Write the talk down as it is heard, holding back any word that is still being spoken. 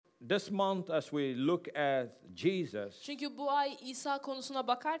this month as we look at Jesus, Çünkü bu ay İsa konusuna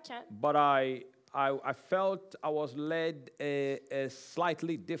bakarken but I felt I was led a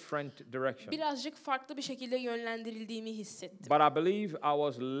slightly different direction. birazcık farklı bir şekilde yönlendirildiğimi hissettim. But I believe I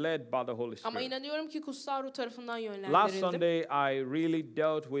was led by the Holy Ama Spirit. inanıyorum ki kutsal ruh tarafından Last yönlendirildim. Sunday I really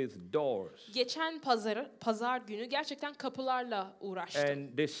dealt with doors. Geçen pazar günü gerçekten kapılarla uğraştım.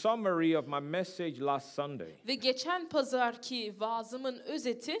 And the summary of my message last Sunday, Ve geçen pazarki vaazımın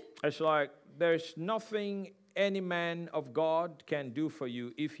özeti, it's like there's nothing any man of God can do for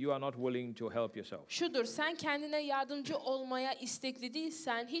you if you are not willing to help yourself. şudur: sen kendine yardımcı olmaya istekli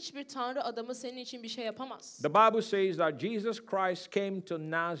değilsen hiçbir tanrı adamı senin için bir şey yapamaz. The Bible says that Jesus Christ came to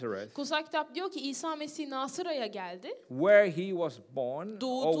Nazareth, Kutsal kitap diyor ki İsa Mesih Nasıra'ya geldi. where he was born or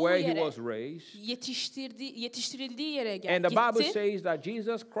Doğduğu where he yere, was raised. yetiştirildiği yere And the Bible gitti. says that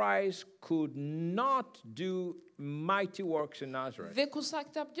Jesus Christ could not do mighty works in Nazareth Ve kutsal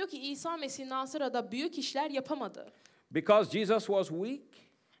kitap diyor ki İsa Mesih Nasıra'da büyük işler yapamadı. because Jesus was weak,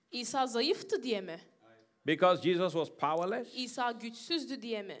 İsa zayıftı diye mi? because Jesus was powerless, İsa güçsüzdü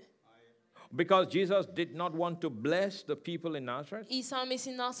diye mi? because Jesus did not want to bless the people in Nazareth. İsa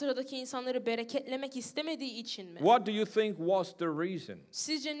Mesih Nasıra'daki insanları bereketlemek istemediği için mi? What do you think was the reason?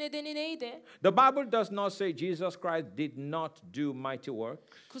 Sizce nedeni neydi? The Bible does not say Jesus Christ did not do mighty works.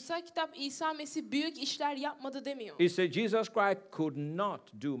 Kutsal kitap İsa Mesih büyük işler yapmadı demiyor. It says Jesus Christ could not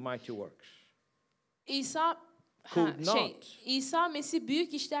do mighty works. İsa Mesih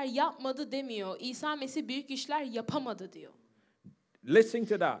büyük işler yapmadı demiyor. İsa Mesih büyük işler yapamadı diyor. Listen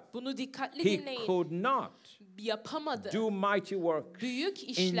to that. Bunu dikkatli He dinleyin. could not Yapamadı. do mighty works Büyük in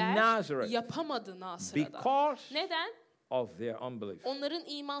işler Nazareth yapamadı Nasıra'da. because Neden? of their unbelief. Onların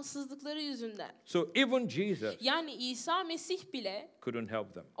imansızlıkları yüzünden. So even Jesus Yani İsa Mesih bile couldn't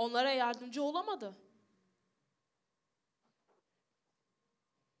help them. onlara yardımcı olamadı.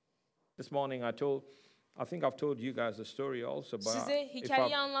 This morning I think I've told you guys the story also, but Size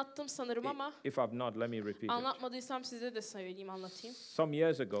hikayeyi anlattım sanırım ama if I've not, let me repeat it. anlatmadıysam size de söyleyeyim, anlatayım. Some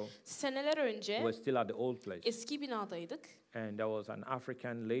years ago, Seneler we önce were still at the old place, eski binadaydık and there was an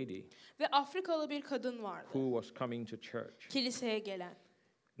African lady ve Afrikalı bir kadın vardı. who was coming to church. Kiliseye gelen.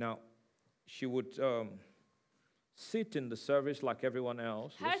 Now, she would sit in the service like everyone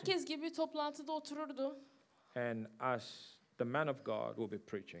else, listen, Herkes gibi toplantıda otururdu. and as the man of God will be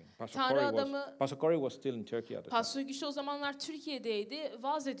preaching. Tanrı Pastor Corey was still in Turkey at the time. Pastör Güçlü o zamanlar Türkiye'deydi,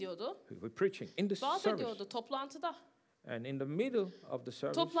 vaaz ediyordu. He was preaching in the Vaaz service. ediyordu toplantıda. And in the middle of the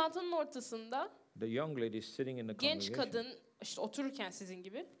service, Toplantının ortasında the young lady is sitting in the genç congregation. kadın işte otururken sizin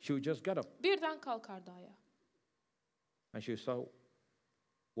gibi She would just get up birden kalkardı ayağa and she would start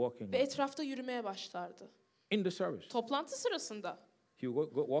walking ve etrafta yürümeye başlardı. in the service. Toplantı sırasında He would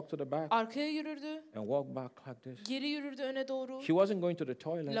walk to the back arkaya yürürdü, and walk back like this. geri yürürdü öne doğru. She wasn't going to the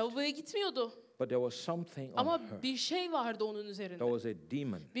toilet, Lavaboya gitmiyordu. but there was something on Ama her. bir şey vardı onun There üzerinde. was a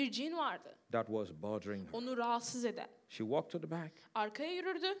demon Bir cin vardı. that was bothering her. Onu rahatsız eden. She walked to the back Arkaya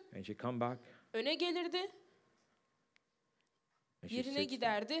yürürdü, and she come back öne gelirdi, and she yerine sits there.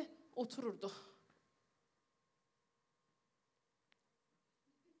 giderdi, otururdu.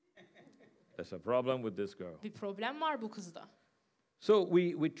 There's a problem with this girl. Bir problem var bu kızda. So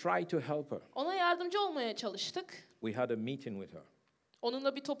we tried to help her. Ona yardımcı olmaya çalıştık. We had a meeting with her.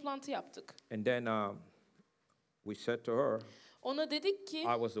 Onunla bir toplantı yaptık. And then we said to her, Ona dedik ki,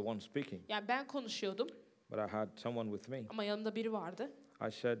 I was the one speaking, yani ben konuşuyordum but I had someone with me. ama yanımda biri vardı.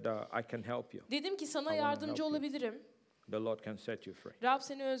 I said, I can help you. Dedim ki sana I wanna yardımcı help you. olabilirim. The Lord can set you free. Rab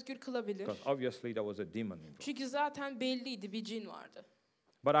seni özgür kılabilir. Because obviously there was a demon involved. Çünkü zaten belliydi, bir cin vardı.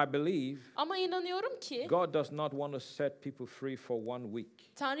 But I believe Ama inanıyorum ki God does not want to set people free for 1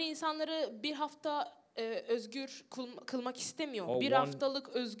 week. Tanrı insanları bir hafta özgür kılmak istemiyor. Or Bir one- haftalık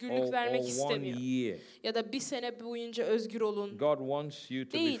özgürlük vermek Or 1 istemiyor. year. Ya da bir sene boyunca özgür olun. God wants you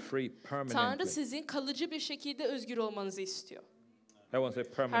to be Değil. free Tanrı permanently. sizin kalıcı bir şekilde özgür olmanızı istiyor. Everyone say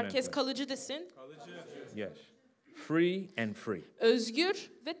permanently. Herkes kalıcı desin. Yes. Free and free.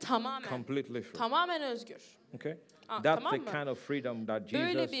 Özgür ve tamamen. Completely free. Tamamen özgür. Okay? Ah, That's tamam the mı? kind of freedom that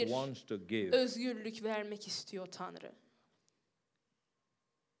Böyle Jesus bir wants to give. özgürlük vermek istiyor Tanrı.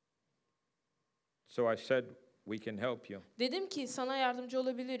 So I said, we can help you. Dedim ki sana yardımcı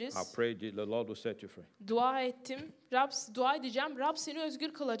olabiliriz. I prayed the Lord will set you free. Dua ettim. Dua edeceğim. Rab seni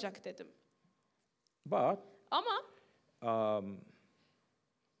özgür kılacak dedim. But Ama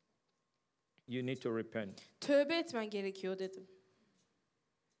you need to repent. tövbe etmen gerekiyor dedim.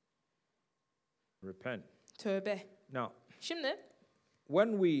 Repent. Tövbe. Now, Şimdi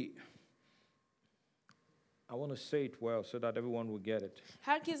when I want to say it well so that everyone will get it.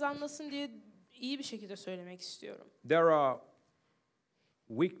 herkes anlasın diye iyi bir şekilde söylemek istiyorum. There are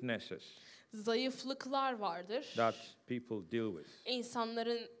weaknesses Zayıflıklar vardır. that people deal with.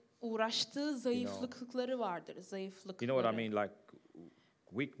 İnsanların uğraştığı zayıflıkları vardır. You Zayıflıkları. know what I mean? Like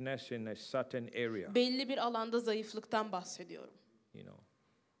weakness in a certain area. Belli bir alanda zayıflıktan bahsediyorum. You know.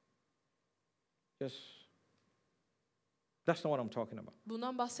 Just that's not what I'm talking about.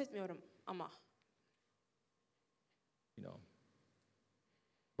 Bundan bahsetmiyorum ama. You know.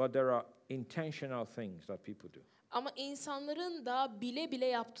 But there are intentional things that people do. Ama insanların da bile bile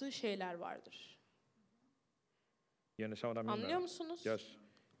yaptığı şeyler vardır. You understand what I mean? Anlıyor musunuz? Just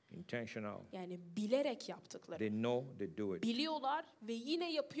intentional. Yani bilerek yaptıkları. They know they do it. Biliyorlar ve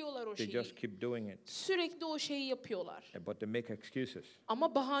yine yapıyorlar o They şeyi. just keep doing it. Sürekli o şeyi yapıyorlar. But they make excuses.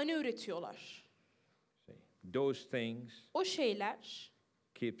 Ama bahane üretiyorlar. See, those things O şeyler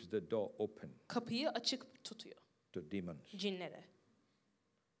keeps the door open kapıyı açık tutuyor to demons. cinlere.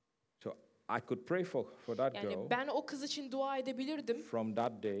 So I could pray for that girl Yani ben o kız için dua edebilirdim. from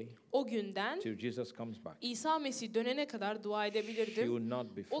that day O günden till Jesus comes back. İsa Mesih dönene kadar dua She edebilirdim. will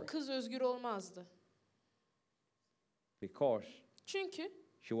not be O free kız özgür olmazdı. because Çünkü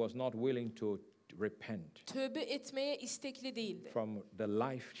she was not willing to repent tövbe etmeye istekli değildi. from the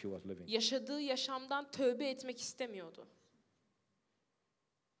life she was living. Yaşadığı yaşamdan tövbe etmek istemiyordu.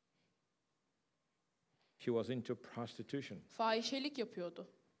 She was into prostitution, Fahişelik yapıyordu.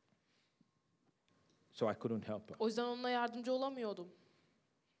 so I couldn't help her. O yüzden onunla yardımcı olamıyordum.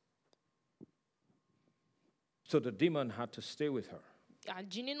 So the demon had to stay with her. Yani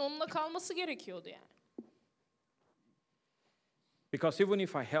cinin onunla kalması gerekiyordu yani. Because even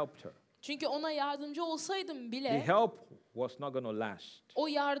if I helped her, Çünkü ona yardımcı olsaydım the bile help was not going to last o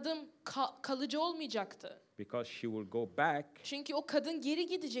yardım kalıcı olmayacaktı. because she will go back Çünkü o kadın geri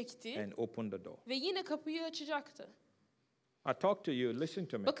gidecekti and open the door. ve yine kapıyı açacaktı. I talk to you, listen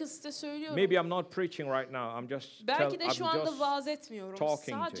to me. Bakın size söylüyorum. Maybe I'm not preaching right now. I'm just Belki de I'm şu anda just vaaz etmiyorum.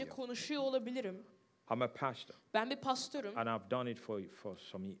 talking to Sadece you. konuşuyor olabilirim. I'm a pastor Ben bir pastörüm. and I've done it for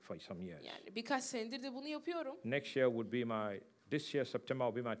some years. Yani birkaç senedir de bunu yapıyorum. Next year would be this year September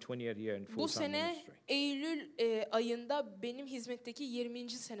will be my 20th year in Bu full-time sene ministry. Eylül ayında benim hizmetteki 20.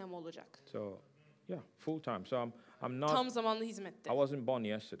 senem olacak. So, yeah, full time. So I'm Tam not zamanlı hizmette. I wasn't born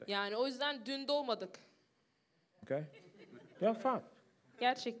yesterday. Yani o yüzden dün doğmadık. Okay? Yeah, fact.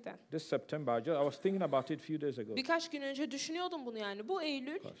 Gerçekten. This September, I was thinking about it a few days ago. Birkaç gün önce düşünüyordum bunu yani. Bu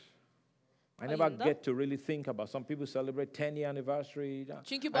Eylül. I never ayında. get to really think about. Some people celebrate 10-year anniversary.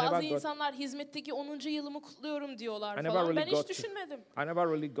 Çünkü I never bazı got- insanlar hizmetteki 10. yılımı kutluyorum diyorlar I never falan. really Ben hiç got to- düşünmedim. I never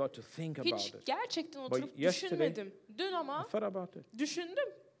really got to think about Hiç it. gerçekten oturup yesterday- düşünmedim. Dün I ama thought about it. düşündüm.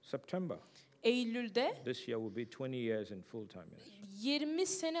 September. Eylül'de This year will be 20 years in full-time ministry. 20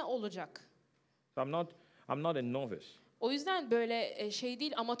 sene olacak. So I'm not a novice. O yüzden böyle şey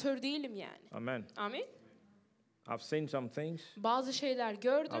değil, amatör değilim yani. Amen. Amin. I've seen some things. Bazı şeyler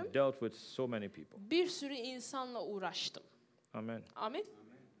gördüm. I've dealt with so many people. Bir sürü insanla uğraştım. Amen. Amin.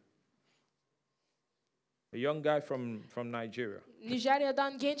 A young guy from Nigeria.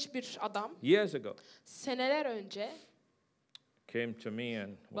 Nijerya'dan genç bir adam Years ago seneler önce came to me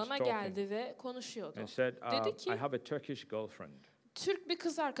and was bana talking geldi ve konuşuyordu. and said, Dedi ki, I have a Turkish girlfriend Türk bir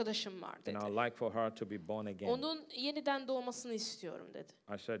kız arkadaşım var and dedi. I'd like for her to be born again. Onun yeniden doğmasını istiyorum dedi.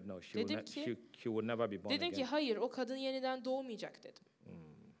 I said, no, Dedim ki- she will never be born Dedim ki again. hayır, o kadın yeniden doğmayacak dedim.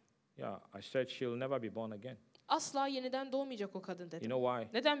 Yeah, I said she'll never be born again. Asla yeniden doğmayacak o kadın You dedim. know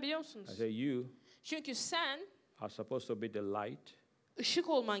why? Neden biliyor I musunuz? said, you Çünkü sen are supposed to be the light ışık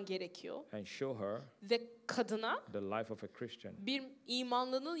olman gerekiyor and show her ve kadına the life of a Christian. bir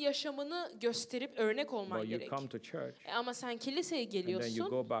imanlının yaşamını gösterip örnek olman But you gerek. come to church Ama sen kiliseye and then you geliyorsun,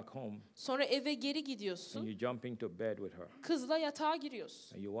 go back home sonra eve geri and gidiyorsun, you jump into bed with her kızla yatağa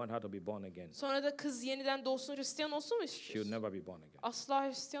giriyorsun. and you want her to be born again. Sonra da kız yeniden doğsun, Hristiyan olsun mu She'll istiyorsun? never be born again. Asla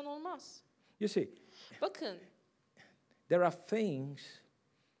Hristiyan olmaz. You see, Bakın, there are things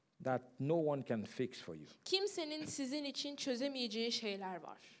that no one can fix for you. kimsenin sizin için çözemeyeceği şeyler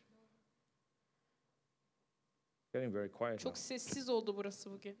var. Getting very quiet now. Çok sessiz oldu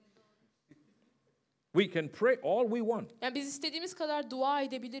burası bugün. We can pray all we want Yani biz istediğimiz kadar dua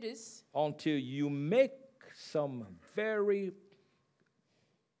edebiliriz. until you make some very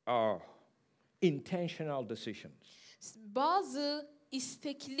intentional decisions. Bazı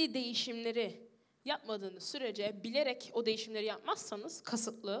istekli değişimleri yapmadığınız sürece, bilerek o değişimleri yapmazsanız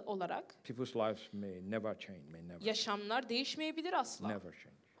kasıtlı olarak People's lives may never change, may never, yaşamlar değişmeyebilir asla. never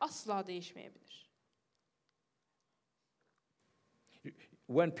change. Asla değişmeyebilir.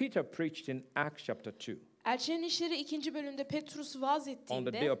 When Peter preached in Acts chapter 2 Elçilerin İşleri 2. bölümde Petrus vaaz on the day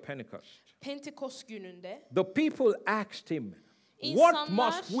ettiğinde, of Pentecost, Pentekost gününde the people asked him, What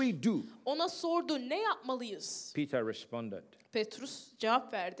must we do? ona sordu, ne yapmalıyız? Peter responded. Petrus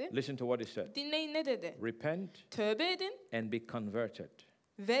cevap verdi. Listen to what he said. Dinleyin ne dedi? Repent Tövbe edin and be converted,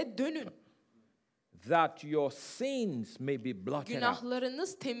 ve dönün. that your sins may be blotted out,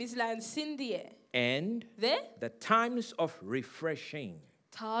 Günahlarınız temizlensin diye. and Ve the times of refreshing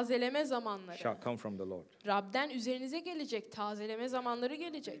tazeleme zamanları shall come from the Lord. Rab'den üzerinize gelecek. Tazeleme zamanları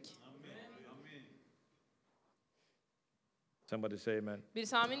gelecek. Somebody say amen.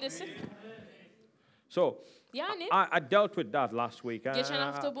 Birisi amin desin. So, Yani I dealt with that last week. geçen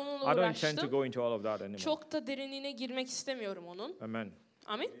hafta bununla I don't intend to uğraştım. go into all of that anymore. Çok da derinliğine girmek istemiyorum onun. Amen.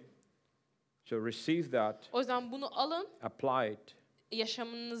 Amin. So receive that, O yüzden bunu alın, apply it,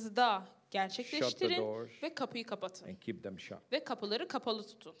 yaşamınızda Shut the gerçekleştirin doors. ve kapıyı kapatın. and keep them shut. Ve kapıları kapalı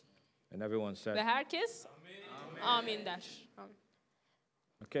tutun. And everyone said, Ve herkes amin der. Amin.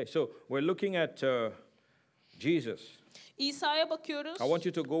 okay, so we're looking at Jesus. İsa'ya bakıyoruz. I want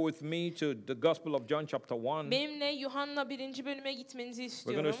you to go with me to the Gospel of John chapter 1. Benimle Yuhanna 1. bölüme gitmenizi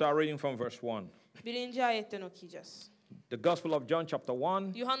We're going to istiyorum. start reading from verse 1. 1. ayetten okuyacağız. The Gospel of John chapter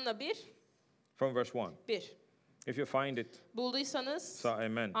 1 Yuhanna 1, from verse 1. 1. If you find it, Bulduysanız say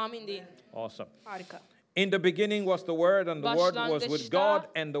amen. amin deyin. Awesome. Harika. In the beginning was the Word, and the Word was with God,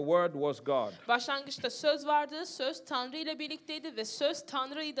 and the Word was God. Başlangıçta söz vardı, söz Tanrı'yla birlikteydi ve söz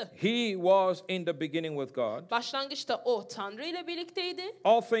Tanrı'ydı. He was in the beginning with God. Başlangıçta O Tanrı'yla birlikteydi.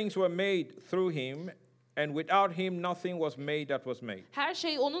 All things were made through him, and without him nothing was made that was made. Her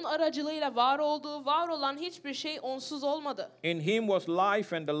şey onun aracılığıyla var oldu, var olan hiçbir şey onsuz olmadı. In him was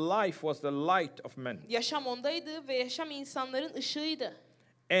life, and the life was the light of men. Yaşam ondaydı ve yaşam insanların ışığıydı.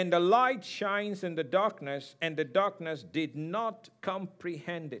 And the light shines in the darkness, and the darkness did not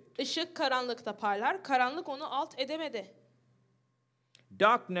comprehend it. Işık karanlıkta parlar, karanlık onu alt edemedi.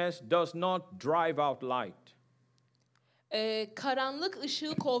 Darkness does not drive out light. Karanlık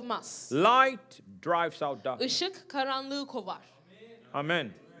ışığı kovmaz. Light drives out darkness. Işık karanlığı kovar.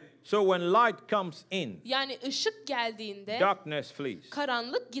 Amen. So when light comes in, Yani ışık geldiğinde darkness flees.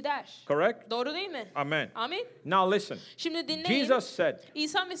 karanlık gider. Correct? Doğru değil mi? Amen. Amin. Now listen. Şimdi dinleyin. Jesus said,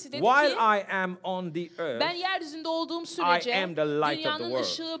 İsa Mesih dedi while ki, I am on the ben earth, yeryüzünde olduğum sürece am the light of the dünyanın world.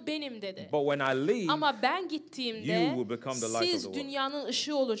 ışığı benim dedi. but when I leave, Ama ben gittiğimde you will become the light of the siz world. dünyanın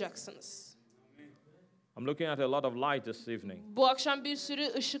ışığı olacaksınız. I'm looking at a lot of light this evening. Bu akşam bir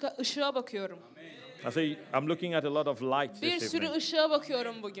sürü ışığa bakıyorum. I say, I'm looking at a lot of light Bir this sürü evening. ışığa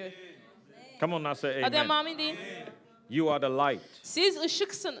bakıyorum bugün. Come on now, say Hadi amen. amin deyin. You are the light Siz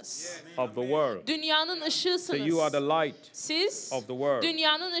ışıksınız. of the world. Dünyanın So ışığısınız. you are the light Siz of the world.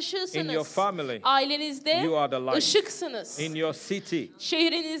 dünyanın In your ışığısınız. family, Ailenizde you are the light. ışıksınız. in your city,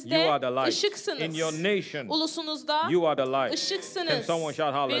 Şehrinizde you are the light. ışıksınız. In your nation, Ulusunuzda you are the light. ışıksınız. Can someone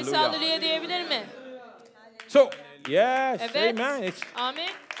shout Birisi hallelujah? hallelujah diyebilir mi? So, yes, Evet. amen. It's, Amin.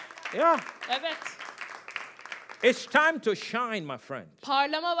 yeah, Evet. it's time to shine, my friend.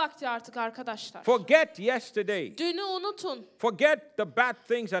 Parlama vakti artık arkadaşlar. Forget yesterday. Dünü unutun. Forget the bad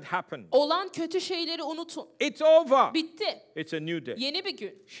things that happened. Olan kötü şeyleri unutun. It's over. Bitti. It's a new day. Yeni bir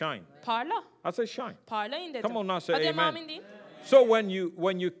gün. Shine. Parla. I say shine. Parlayın dedim. Come on now, say Hadi amen. amin deyin. So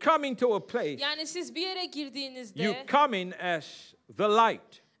when you come into a place, Yani siz bir yere girdiğinizde you come in as the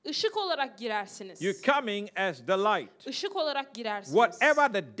light. ışık olarak girersiniz. You're coming as the light. Işık olarak girersiniz.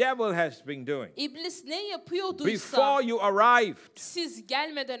 Whatever the devil has been doing, İblis ne yapıyorduysa before you arrived, siz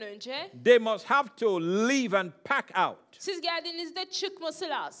gelmeden önce they must have to leave and pack out siz geldiğinizde çıkması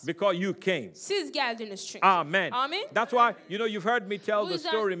lazım. because you came. Siz geldiniz çünkü. Amen. Amin. That's why, you've heard me tell Bu the yüzden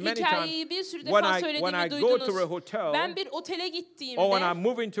story many times. hikayeyi bir sürü When defa I söylediğimi go to a duydunuz. hotel, Ben bir otele or when gittiğimde I'm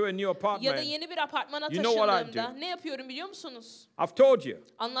moving to a new ya da apartment, yeni bir apartmana You know what I taşındığımda do? ne yapıyorum biliyor musunuz? I've told you,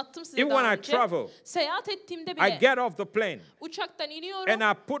 Anlattım size even daha when I önce. travel, Seyahat ettiğimde I bile get off the plane uçaktan iniyorum. and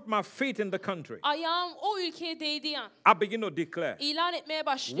I put my feet in the country. Ayağım o ülkeye değdiği an I begin to declare, ilan etmeye while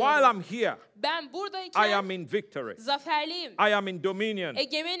başlıyorum. I'm here, Ben I buradayken am in victory. zaferliyim. I am in dominion.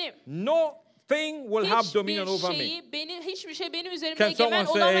 Egemenim. Nothing will have dominion over me Hiçbir şey benim üzerimde Can egemen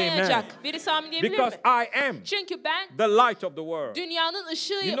someone say olamayacak. amen? Birisi amin diyebilir because mi? I am Çünkü ben the light of the world. dünyanın You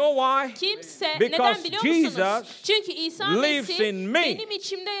ışığıyım. know why? Kimse Because neden biliyor musunuz? Jesus Çünkü İsa lives Mesih in me. benim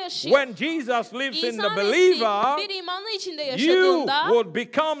içimde yaşıyor. When Jesus lives in İsa the Mesih believer, bir imanlı içinde you yaşadığında will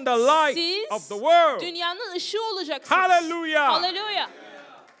become the light siz of the world. dünyanın ışığı olacaksınız. Hallelujah. Hallelujah.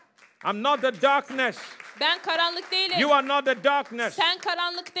 I'm not the darkness. Ben karanlık değilim. You are not the darkness. Sen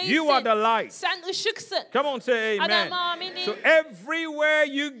karanlık değilsin. You are the light. Sen ışıksın. Come on, say Hadi amen. ama amin deyin. So everywhere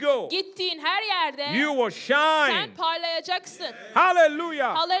you go, Gittiğin her yerde you will shine. sen parlayacaksın.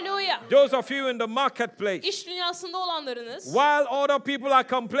 Hallelujah. Hallelujah. Those of you in the marketplace, İş dünyasında olanlarınız, while other people are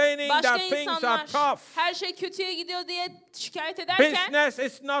complaining başka that things are insanlar tough, her şey kötüye gidiyor diye şikayet ederken, business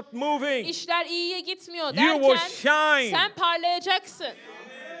is not moving, işler iyiye gitmiyor you will derken, shine. sen parlayacaksın.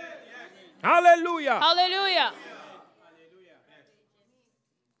 Hallelujah. Hallelujah.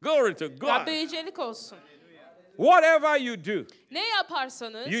 Glory to God. Rabbe yücelik olsun. Whatever you do, Ne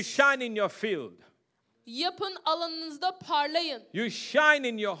yaparsanız you shine in your field. yapın, alanınızda parlayın. You shine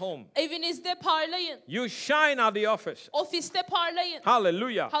in your home. Evinizde parlayın. You shine at the office. Ofiste parlayın.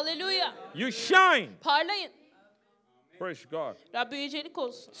 Hallelujah. Hallelujah. You shine. Parlayın. Praise God. Rabbe yücelik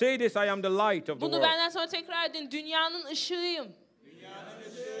olsun. Say this, I am the light of the Bunu world. benden sonra tekrar edin. Dünyanın ışığıyım.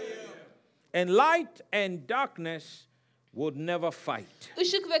 And light and darkness would never fight.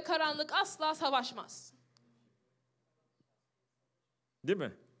 Işık ve karanlık asla savaşmaz. Değil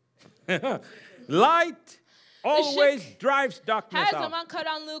mi? Light always drives darkness Her out. zaman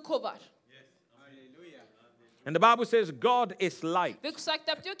karanlığı kovar. And the Bible says God is light. Ve kutsal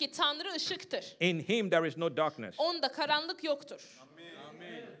kitap diyor ki Tanrı ışıktır. In him there is no darkness. Onda karanlık yoktur.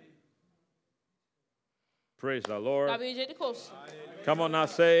 Praise the Lord. Rabbe yücelik olsun. Come on now,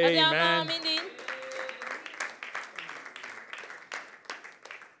 say Hadi ama amen. amin deyin.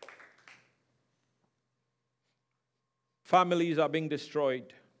 Families are being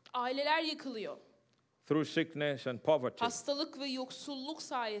destroyed Aileler yıkılıyor. through sickness and poverty. Hastalık ve yoksulluk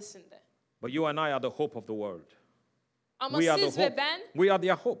sayesinde. But you and I are the hope of the world. Ama We are siz the ve hope. ben We are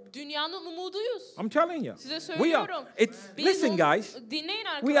their hope. dünyanın umuduyuz. I'm telling you. Size We söylüyorum. are. It's Biz listen, guys. Dinleyin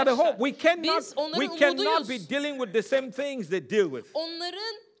We are the hope. arkadaşlar. Biz onların We cannot umuduyuz. be dealing with the same things they deal with.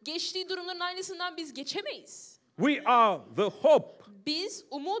 Onların geçtiği durumların aynısından biz geçemeyiz. We are the hope. Biz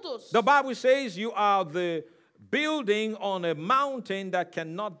umuduz. The Bible says you are the building on a mountain that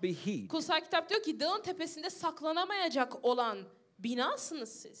cannot be hid. Kutsal kitap diyor ki dağın tepesinde saklanamayacak olan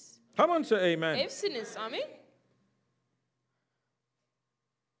binasınız siz. Come on, say amen. Evsiniz. Amin.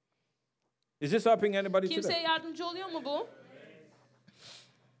 Is this helping anybody Kimseye today? yardımcı oluyor mu bu?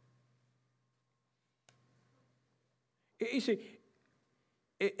 You see,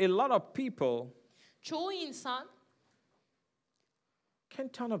 a lot of people Çoğu insan can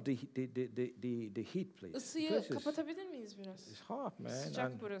turn off the heat, please. ısıyı This is- kapatabilir miyiz biraz? It's hot, man. Sıcak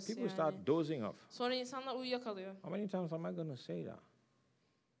And burası people yani. start dozing off. Sonra insanlar uyuyakalıyor. How many times am I going to say that?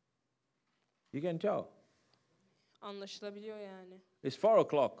 You can tell. Anlaşılabiliyor yani. It's 4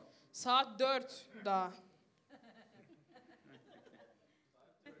 o'clock. Saat 4 daha.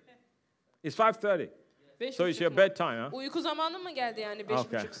 It's 5:30. So it's your 5:30 mu? bedtime, huh? Uyku zamanı mı geldi yani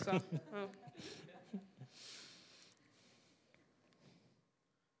 5:30'sa? Ha.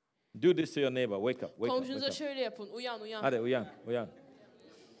 Do this to your neighbor. Wake up. Wake up. Komşunuza Wake up. şöyle yapın. Uyan uyan. Hadi uyan. Uyan.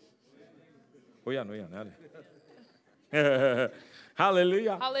 Uyan. Hadi.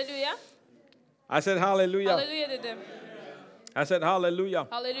 Hallelujah. Hallelujah. I said hallelujah. Hallelujah dedim. I said hallelujah.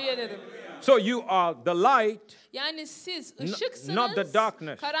 Hallelujah dedim. So you are the light, Yani siz ışıksınız. not the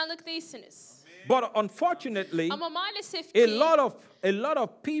darkness. Karanlık değilsiniz. but unfortunately, Ama maalesef a ki lot of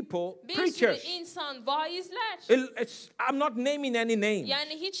people, bir sürü preachers. insan, vaizler. I'm not naming any names,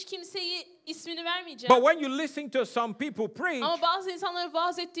 Yani hiç kimseyi ismini vermeyeceğim. but when you listen to some people preach, Ama bazı insanların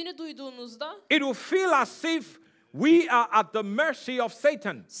vaaz ettiğini duyduğunuzda it will feel as if we are at the mercy of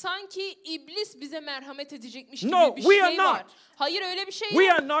Satan. sanki iblis bize merhamet edecekmiş gibi No, bir we şey are not. var. Hayır öyle bir şey We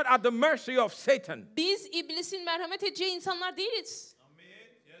yok. are not at the mercy of Satan. Biz iblisin merhamet edeceği insanlar değiliz.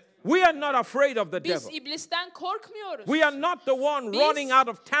 We are not afraid of the Biz devil. iblisten korkmuyoruz. We are not the one Biz- running out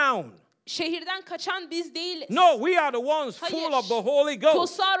of town. Şehirden kaçan biz değiliz. No, we are the ones Hayır. full of the Holy Ghost,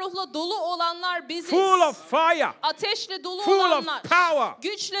 Kutsal ruhla dolu olanlar biziz. full of fire, Ateşle dolu full of olanlar.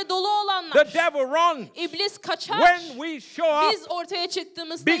 power. Güçle dolu olanlar. The devil runs İblis kaçar. when we show up. Biz ortaya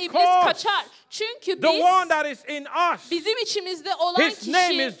çıktığımızda Because iblis kaçar. Çünkü The biz one that is in us, bizim içimizde olan his name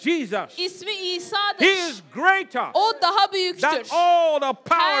kişi is Jesus. ismi İsa'dır. He is greater O daha than büyüktür. all the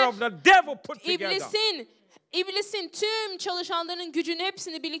power Her of the devil put together. İblisin tüm çalışanlarının gücünü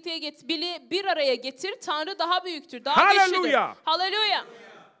hepsini bir araya getir. Tanrı daha büyüktür. Daha güçlüdür. Hallelujah. Hallelujah.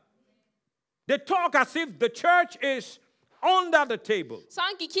 They talk as if the church is under the table.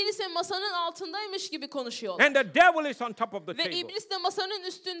 Sanki kilise masanın altındaymış gibi konuşuyorlar. And the devil is on top of the Ve table. iblis de masanın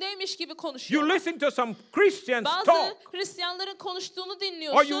üstündeymiş gibi You konuşuyorlar. listen to some Christians Bazı talk, Hristiyanların konuştuğunu or you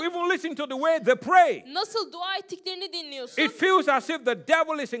dinliyorsun. even listen to the way they pray. Nasıl dua ettiklerini dinliyorsun. It feels as if the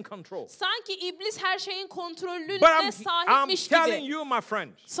devil is in control. Sanki iblis her şeyin But kontrolüne I'm sahipmiş telling gibi you, my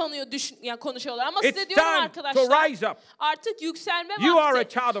friends, yani konuşuyorlar. Ama it's size diyorum time to arkadaşlar, rise up. artık yükselme You are a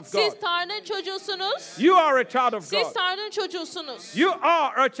vakti. child of Siz God. Tanrı'nın çocuğusunuz. You are a child of Siz God. Tanrı'nın çocuğusunuz. You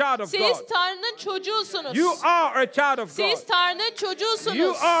are a child of Siz God. Tanrı'nın çocuğusunuz. You are a child of God. Siz Tanrı'nın çocuğusunuz.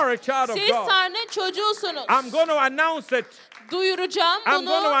 You are a child of Siz God. Tanrı'nın çocuğusunuz. I'm going to announce it. Duyuracağım I'm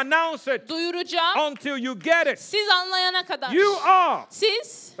going to bunu. announce it Duyuracağım. until you get it. Siz anlayana kadar. You are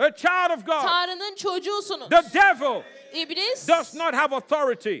Siz a child of God. Tanrı'nın çocuğusunuz. The devil İblis does not have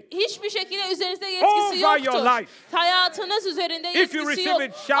authority. hiçbir şekilde üzerinizde Over yetkisi your yoktur. life. Hayatınız üzerinde If you yetkisi receive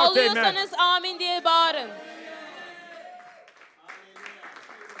yok. it, shout Alıyorsanız amin diye bağırın.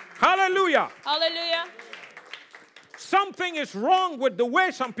 Hallelujah. Hallelujah. Something is wrong with the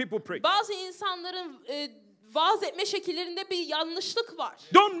way some people preach. Bazı insanların vaaz etme şekillerinde bir yanlışlık var.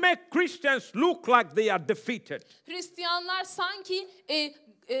 Don't make Christians look like they are defeated. Hristiyanlar sanki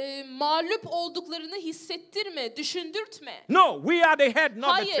mağlup olduklarını hissettirme, düşündürtme. No, we are the head, not the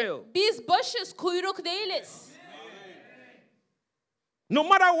Hayır, tail. biz başız, kuyruk değiliz. No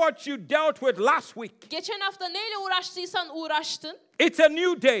matter what you dealt with last week, Geçen hafta neyle uğraştıysan uğraştın. it's a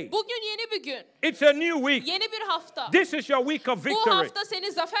new day. Bugün yeni bir gün, It's a new week. yeni bir hafta. This is your week of Bu victory. hafta senin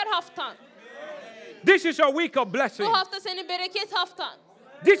zafer haftan. This is your week of blessing. Bu hafta senin bereket haftan.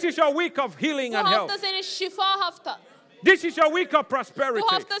 This is your week of healing Bu and hafta health. senin şifa haftan. This is your week of prosperity.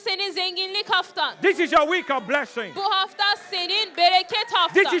 Bu hafta senin zenginlik haftan. This is your week of blessing. Bu hafta senin bereket This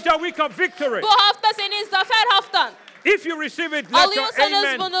haftan. is your week of victory. Bu hafta senin zafer haftan. If you receive it, let your Alıyorsanız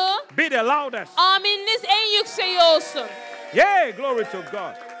amen bunu, be the loudest. amininiz en yükseği olsun. Yeah, glory to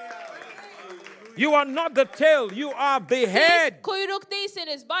God. You are not the tail, you are the head. Siz kuyruk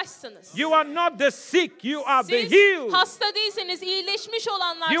değilseniz başsınız. You are not the sick, you are the Siz healed. hasta değilseniz iyileşmiş You are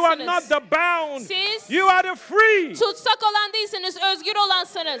olanlarsınız. not the bound, Siz you are the free. tutsak olan değilsiniz, özgür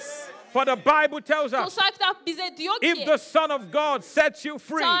olansınız. For the Bible tells us, Tutsak da bize diyor if ki, the Son of God sets you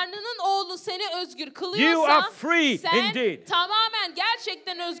free, Tanrı'nın oğlu seni özgür you kılıyorsa, are free sen indeed. tamamen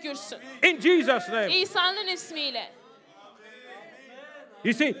gerçekten özgürsün. In Jesus' name. İsa'nın ismiyle.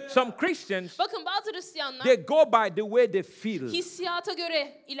 You see, some Christians, Bakın bazı Hristiyanlar they go by the way they feel. hissiyata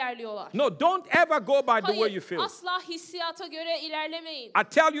göre ilerliyorlar. No, don't ever go by the way you Hayır, feel. asla hissiyata göre ilerlemeyin. I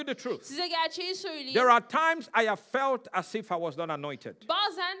tell you the truth. Size gerçeği söyleyeyim. There are times I have felt as if I was not anointed.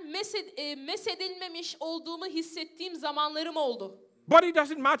 Bazen mesedilmemiş olduğumu hissettiğim zamanlarım oldu. But it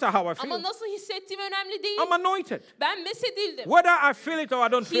doesn't matter how I Ama feel. nasıl hissettiğim önemli değil. I'm anointed. Ben mesedildim. Whether I feel it or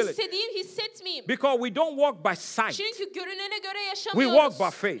I don't feel it. Hissedeyim, hissetmeyeyim. Because we don't walk by sight. Çünkü görünene göre We yaşamıyoruz. walk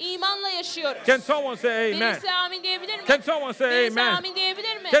by faith. İmanla yaşıyoruz. Can someone say amen? Birisi amin diyebilir mi? Can someone say Birisi amen? amin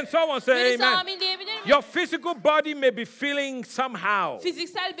diyebilir mi? Can someone say Birisi amen? amin diyebilir mi? Your physical body may be feeling somehow.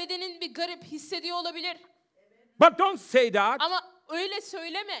 Fiziksel bedenin bir garip hissediyor olabilir. But don't say that. Ama öyle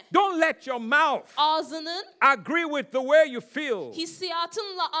söyleme. Don't let your mouth Ağzının agree with the way you feel.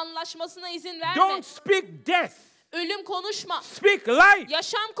 hissiyatınla anlaşmasına izin verme. Don't speak death. Ölüm konuşma. Speak life.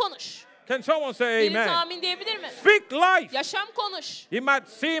 Yaşam konuş. Can someone say Birisi amen? amin diyebilir mi? Speak life. Yaşam konuş. It might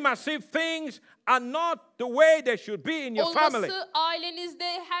seem as if things are not the way they should be in your family. Olması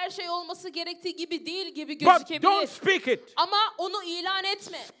ailenizde her şey olması gerektiği gibi değil gibi But don't gözükebilir. speak it. Ama onu ilan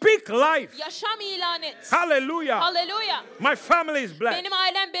etme. Speak life. Yaşam ilan et. Hallelujah. Hallelujah. My family is blessed. Benim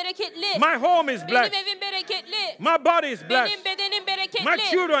ailem bereketli. My home is Benim blessed. evim bereketli. My body is blessed. Benim bedenim bereketli. My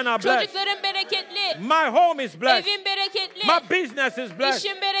children are blessed. Çocuklarım bereketli. My home is blessed. Evim bereketli. My business is blessed.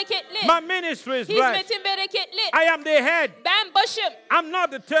 İşim bereketli. My ministry is blessed. Hizmetim bereketli. I am the head. Ben başım. I'm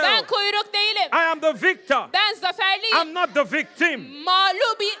not the tail. Ben kuyruk değilim. I am the victor. Ben zaferliyim. I'm not the victim.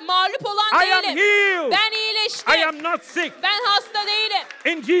 Mağlup olan I am değilim. healed. Ben iyileştim. I am not sick. Ben hasta değilim.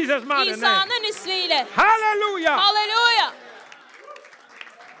 In Jesus' mighty name. İsa'nın ismiyle. Hallelujah. Hallelujah.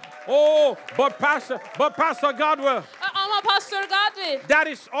 Oh, but Pastor Godwill, Ama Pastör Godwill, that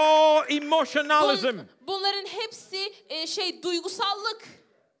is all emotionalism. bunların hepsi duygusallık.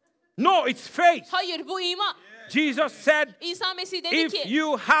 No, it's faith. Hayır, bu iman. Jesus said, İsa Mesih dedi if ki,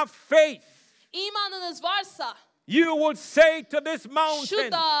 you have faith, imanınız varsa you would say to this şu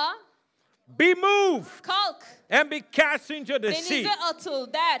mountain, dağa be moved kalk, and be cast into the sea. denize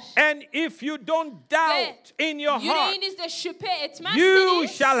atıl der. And if you don't doubt in your heart, Yüreğinizde şüphe you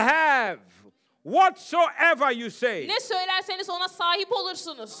etmezseniz shall have whatsoever you say. ne söylerseniz ona sahip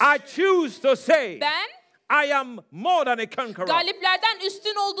olursunuz. I choose to say, Ben I am more than a conqueror. galiplerden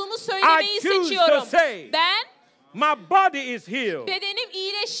üstün olduğumu I söylemeyi choose to seçiyorum. say, Ben My body is healed. Bedenim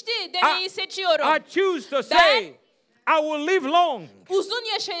iyileşti demeyi seçiyorum. I choose to say, I will live long. Uzun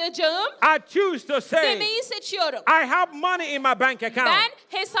yaşayacağım I choose to say, demeyi seçiyorum. I have money in my bank account.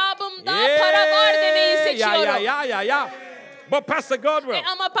 Ben hesabımda para var demeyi seçiyorum. Yeah. But Pastor Godwill,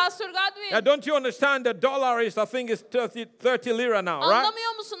 Ama Pastör Godwill, don't you understand the dollar is, I think it's 30 lira now, right?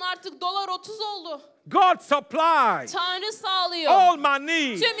 anlamıyor musun artık dolar 30 oldu. God supplies Tanrı sağlıyor all my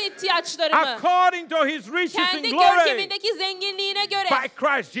needs tüm ihtiyaçlarımı according to his riches in kendi glory görkemindeki zenginliğine göre by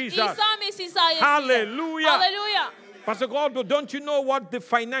Christ Jesus. İsa Mesih sayesinde. Hallelujah. Hallelujah. Pastor Godwill, don't you know what the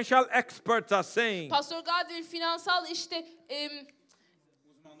financial experts are saying? Pastör Godwill finansal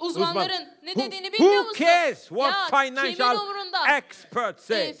uzmanların ne dediğini bilmiyor musun? Who cares what Ya, financial kimin umurunda? experts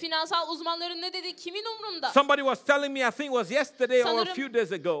say? Finansal uzmanların ne dediği kimin umurunda? Somebody was telling me, I think it was yesterday or a Sanırım few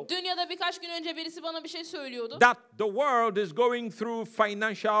days ago, dün ya da birkaç gün önce birisi bana bir şey söylüyordu. that the world is going through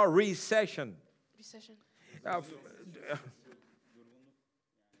financial recession.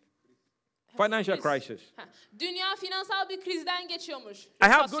 Financial crisis. Dünya finansal bir krizden geçiyormuş. I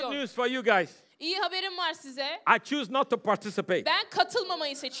have good news for you guys. İyi haberim var size. I choose not to participate. Ben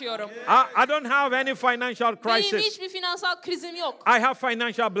katılmamayı seçiyorum. I don't have any financial Benim crisis. hiçbir finansal krizim yok. I have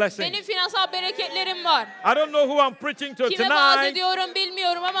financial blessings. Benim finansal bereketlerim var. I don't know who I'm preaching to Kime vaaz tonight, ediyorum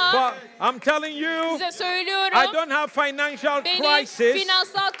bilmiyorum ama but I'm telling you, size söylüyorum. I don't have financial Benim crisis.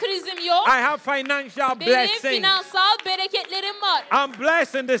 finansal krizim yok. I have financial Benim blessings. finansal bereketlerim var. I'm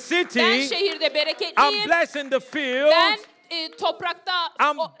blessed in the Ben city. şehirde I'm bereketliyim. blessed in the Ben field. toprakta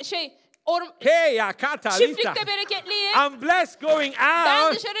Hey, çiftlikte bereketliyim. I'm blessed going Ben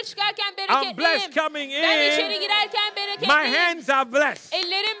out. dışarı çıkarken I'm blessed bereketliyim. coming Ben içeri in. girerken My bereketliyim. hands are blessed.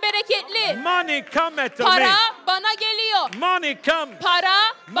 Ellerim bereketli. Money cometh to me. Para bana geliyor. Money comes. Para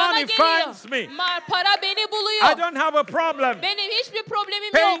bana Money geliyor. finds me. Para beni I buluyor. don't have a problem Benim hiçbir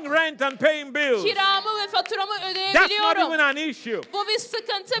problemim paying yok. rent and paying bills. Kiramı ve faturamı That's not ödeyebiliyorum. even an issue. Bu bir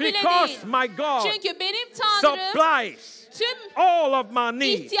sıkıntı bile Because değil. my God Çünkü benim Tanrım supplies tüm all of my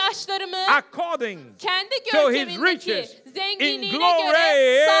needs ihtiyaçlarımı according kendi to his görkemindeki riches in zenginliğine glory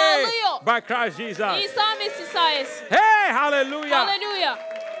göre sağlıyor. by Christ Jesus. İsa Mesih sayesinde. Hey, hallelujah. Hallelujah.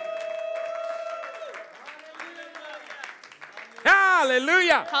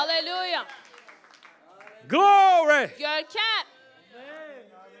 Hallelujah. Hallelujah. Glory. Görkem.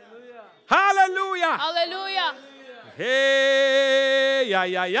 Hallelujah. Hallelujah. Hey,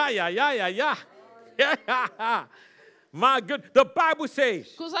 yeah. My good. The Bible says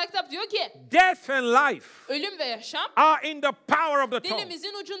Kutsal kitap diyor ki death and life ölüm ve yaşam are in the power of the tongue.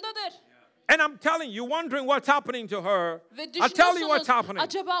 dilimizin ucundadır. And I'm telling you, wondering what's happening to her. Ve I'll tell you what's düşünüyorsunuz happening.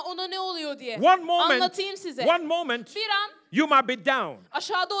 acaba ona ne oluyor diye. One moment, Anlatayım size. one moment, Bir an you might be down.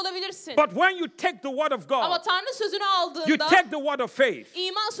 aşağıda olabilirsin. But when you take the word of Ama God, Tanrı sözünü you aldığında take the word of faith,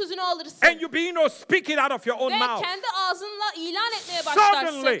 iman sözünü alırsın. and you begin to speak it out of your own Ve mouth. kendi ağzınla ilan etmeye başlarsın.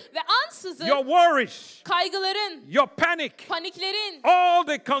 Suddenly, Ve ansızın Your worries, kaygıların, your panic, paniklerin, all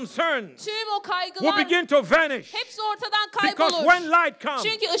the concerns tüm o will kaygılar begin to vanish. hepsi ortadan Because kaybolur. when light comes,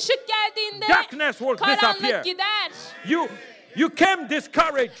 Çünkü ışık geldiğinde darkness will disappear. karanlık gider. You came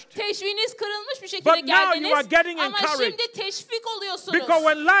discouraged. Teşviniz kırılmış bir şekilde But now you geldiniz are getting ama encouraged. şimdi teşvik oluyorsunuz. Because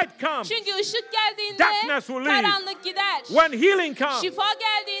when light comes, Çünkü ışık geldiğinde darkness will leave. karanlık gider. when healing comes, Şifa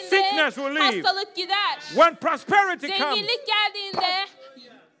geldiğinde sickness will leave. hastalık gider. when prosperity comes, Zenginlik geldiğinde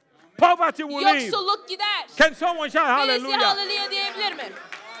poverty will leave. yoksulluk gider. Can someone shout Birisi hallelujah? hallelujah diyebilir mi?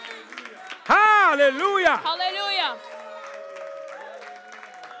 Hallelujah. Hallelujah.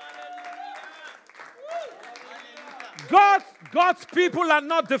 God's people are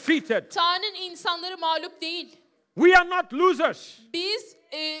not defeated. Tanrı'nın insanları mağlup değil. We are not losers. Biz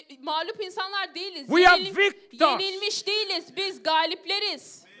mağlup insanlar değiliz. We are victors. Yenilmiş değiliz. Biz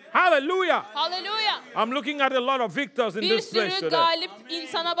galipleriz. Hallelujah. Hallelujah. I'm looking at a lot of victors in Bir this place sürü today. galip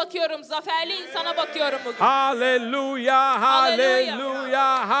insana bakıyorum. Zaferli insana bakıyorum bugün. Hallelujah.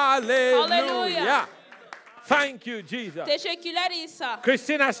 Hallelujah. Hallelujah. Hallelujah. Thank you, Jesus. Teşekkürler İsa.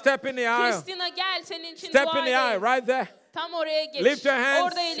 Christina, step in the aisle. Kristina gel senin için Step dua in the aisle edeyim. right there. Tam oraya geç. Lift your hands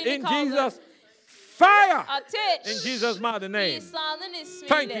Orada elini in kaldır. Jesus. Fire. Ateş. In Jesus' mighty name. İsa'nın ismiyle.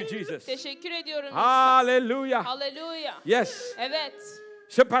 Thank you, Jesus. Teşekkür ediyorum İsa. Hallelujah. Hallelujah. Yes. Evet.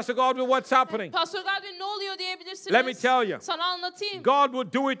 So, Pastor Godwill, what's happening? Pastör Godwill ne oluyor diyebilirsiniz. Let me tell you. Sana anlatayım. God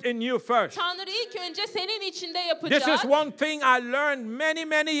will do it in you first. Tanrı ilk önce senin içinde yapacak. This is one thing I learned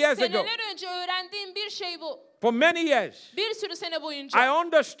many years ago. Seneler önce öğrendiğim bir şey bu. For many years, Bir sürü sene boyunca I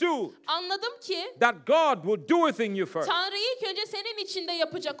understood anladım ki that God will do it in you first. Tanrı ilk önce senin içinde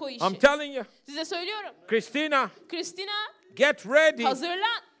yapacak o işi. I'm telling you, Size söylüyorum. Christina, Kristina get ready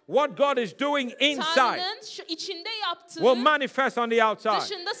hazırlan. what God is doing inside Tanrı'nın şu içinde yaptığı will manifest on the outside.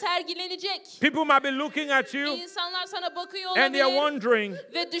 dışında sergilenecek. People might be looking at you İnsanlar sana bakıyor and they're olabilir wondering,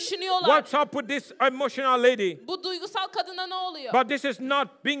 ve düşünüyorlar. what's up with this emotional lady? Bu duygusal kadına ne oluyor? But this is not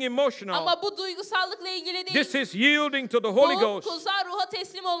being emotional. Ama bu duygusallıkla ilgili değil. This is yielding to the Holy Bu Ghost kutsal ruha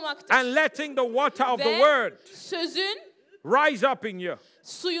teslim olmaktır. and letting the water of the Ve word sözün rise up in you.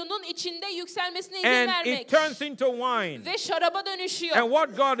 suyunun içinde yükselmesine izin And vermek. it turns into wine. Ve şaraba dönüşüyor. And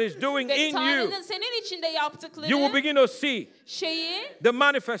what God is doing Ve in you, Tanrı'nın senin içinde you will yaptıkları begin to see şeyi, the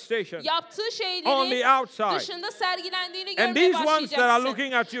manifestation yaptığı on the şeylerin outside. dışında sergilendiğini And görmeye these ones that are başlayacaksın.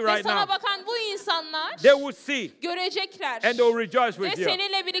 looking at you Ve right sana now, bakan bu insanlar they will see görecekler. and they will rejoice Ve with you.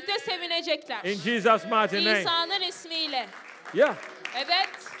 seninle birlikte sevinecekler. In Jesus' mighty name. İsa'nın ismiyle. Yeah. Evet.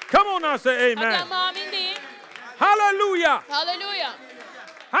 Come on now, say Hadi amen. ama amin deyin. Hallelujah. Haleluya.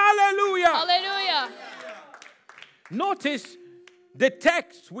 Hallelujah. Haleluya. Notice the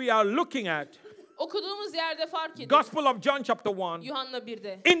text we are looking at, Okuduğumuz yerde fark edin. Gospel of John chapter 1. Yuhanna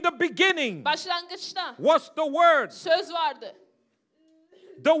 1'de. In the beginning Başlangıçta was the Word. söz vardı.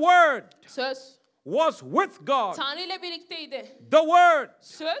 The Word Söz was with God. Tanrı ile birlikteydi. The Word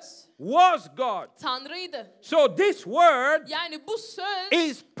Söz was God. Tanrı'ydı. So this Word Yani bu söz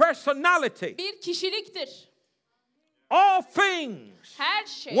is personality. bir kişiliktir. All things Her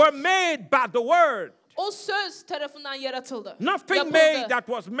şey were made by the Word. o söz tarafından yaratıldı. Nothing yapıldı. made that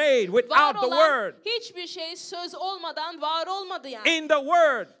was made Var without the olan Word. hiçbir şey söz olmadan var olmadı yani. In the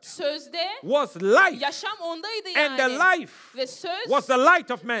Word Sözde was life, yaşam ondaydı and the yani. life Ve söz was the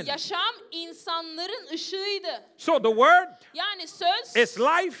light of men. yaşam insanların ışığıydı. So the Word Yani söz is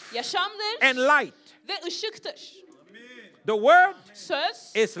life yaşamdır and light. ve ışıktır. The Word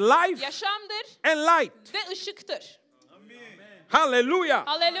Söz is life yaşamdır and light. ve ışıktır. Hallelujah.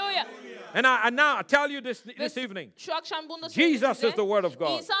 Haleluya. And now I tell you this Ve evening, şu akşam bunu da Jesus söyleyeyim is the size. Word of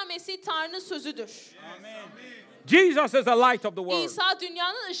God. İsa Mesih Tanrı'nın sözüdür. Jesus is the light of the world. İsa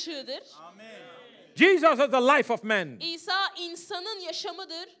dünyanın ışığıdır. Jesus is the life of men. İsa insanın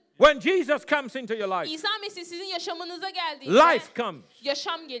yaşamıdır. When Jesus comes into your life, İsa Mesih sizin yaşamınıza geldiğinde life comes.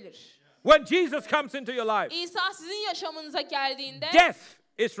 yaşam gelir. When Jesus comes into your life, İsa sizin yaşamınıza geldiğinde death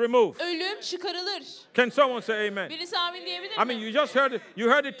is removed. ölüm çıkarılır. Can someone say amen? Birisi amin diyebilir I mean, mi? you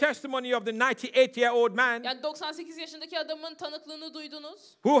heard the testimony of the 98-year-old man Yani 98 yaşındaki adamın tanıklığını duydunuz.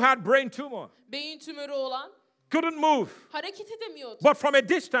 who had brain tumor, Beyin tümörü olan. couldn't move, Hareket edemiyordu. but from a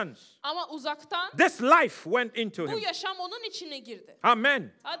distance, Ama uzaktan this life went into bu him. yaşam onun içine girdi.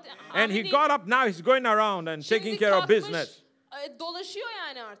 Amen. Hadi, And he amin deyin. got up now, he's going around and taking Şimdi care of kalkmış, business. Dolaşıyor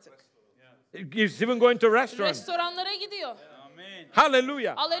yani artık. He's even going to restaurants. Restoranlara gidiyor.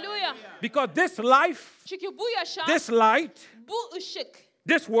 Hallelujah. Aleluya. Because this life, Çünkü bu yaşam, this light, bu ışık,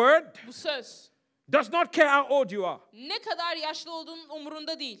 this word bu söz does not care how old you are. ne kadar yaşlı olduğunun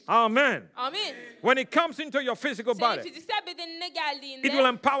umurunda değil. Amen. Amin. When it comes into your physical Senin body, fiziksel bedenine it will geldiğinde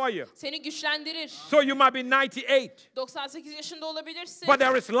empower you. seni güçlendirir. So you might be 98, 98 yaşında olabilirsin. but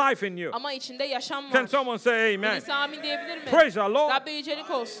there is life in you. Ama içinde yaşam Can var. someone say amen? Birisi amin diyebilir mi? Praise the Lord. Rabbe yücelik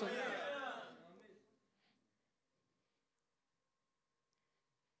olsun.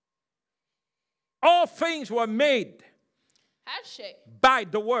 All things were made Her şey by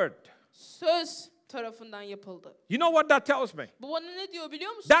the word. söz tarafından yapıldı. You know what that tells me? Bu bana ne diyor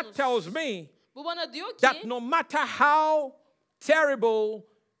biliyor musunuz? That tells me Bu bana diyor ki that no matter how terrible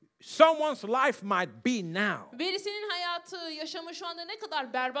someone's life might be now, birisinin hayatı, yaşamı şu anda ne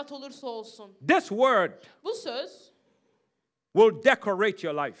kadar berbat olursa olsun. this word Bu söz will decorate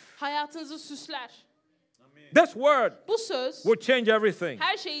your life. hayatınızı süsler. This word Bu söz will change everything.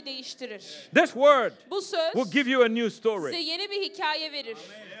 her şeyi değiştirir. This word Bu söz will give you a new size story. yeni bir hikaye verir.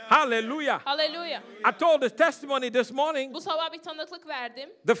 Hallelujah. Haleluya. I told this testimony this morning. Bu sabah bir tanıklık verdim.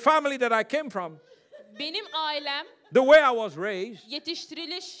 The family that I came from, Benim ailem, the way I was raised,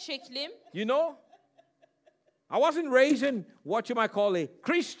 yetiştiriliş şeklim, you know, I wasn't raised in what you might call a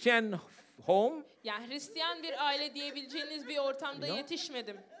Christian home. yani Hristiyan bir aile diyebileceğiniz bir ortamda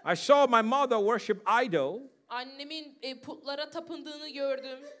yetişmedim. I saw my mother worship idol. Annemin putlara tapındığını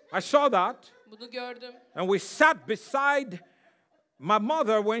gördüm. I saw that. Bunu gördüm. And we sat beside my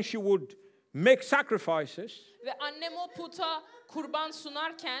mother when she would make sacrifices. Ve annem o puta kurban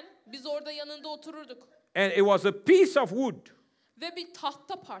sunarken biz orada yanında otururduk. And it was a piece of wood. Ve bir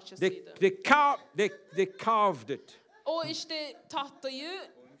tahta They, parçasıydı. they carved it. O işte tahtayı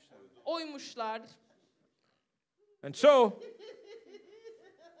oymuşlar. And so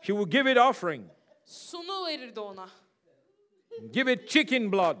she would give it offering. Sunu verirdi ona. Give it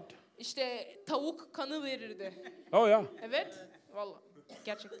chicken blood. İşte tavuk kanı verirdi. Oh yeah. Evet. Vallahi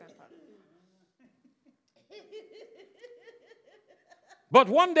gerçekten. But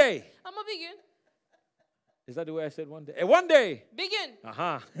one day, Ama bir gün, is that the way I said one day? One day. bir gün,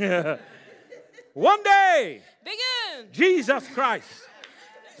 Aha. One day, bir gün. Jesus Christ.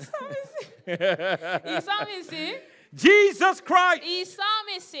 İsa Mesih, Jesus Christ İsa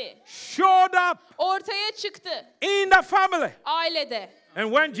Mesih showed up ortaya çıktı in the family. ailede.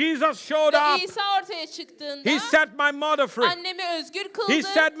 And when Jesus showed Ve up, İsa ortaya çıktığında he set my mother free. annemi özgür kıldı, He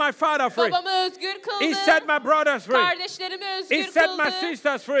set my father free. babamı özgür kıldı, He set my brothers free. kardeşlerimi özgür He set kıldı, my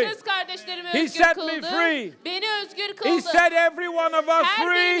sisters free. kız kardeşlerimi He özgür set me kıldı, free. beni özgür He kıldı, set every one of us her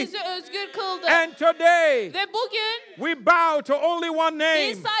free. birimizi özgür kıldı. And today, Ve bugün we bow to only one name.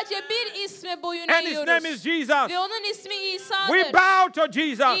 biz sadece bir isme boyun And his name is eğiyoruz. Jesus. Ve onun ismi İsa'dır. We bow to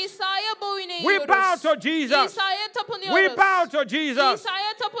Jesus. İsa'ya boyun We eğiyoruz. bow to Jesus. İsa'ya tapınıyoruz. We bow to Jesus.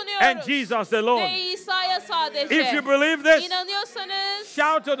 İsa'ya tapınıyoruz. And Jesus the Lord. Ve İsa'ya sadece. If you believe this, İnanıyorsanız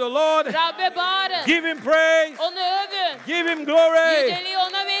shout to the Lord. Rabbe bağırın. Give him praise. Onu övün. Give him glory. Yüceliği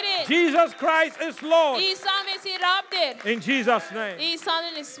ona verin. Jesus Christ is Lord. İsa Mesih Rab'dir. In Jesus' name.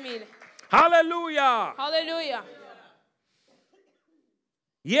 İsa'nın ismiyle. Hallelujah. Haleluya.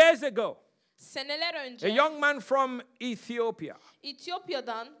 Years ago, Seneler a önce young man from Ethiopia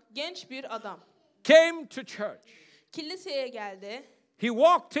İtiyopya'dan genç bir adam came to church. kiliseye geldi. He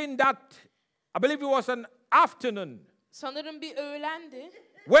walked in that, I believe it was an afternoon, Sanırım bir öğlendi.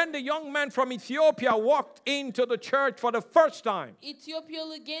 when the young man from Ethiopia walked into the church for the first time.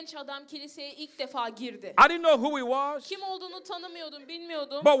 İtiyopyalı genç adam kiliseye ilk defa girdi. I didn't know who he was, Kim olduğunu tanımıyordum,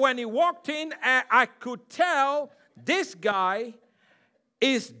 bilmiyordum. but when he walked in, I could tell this guy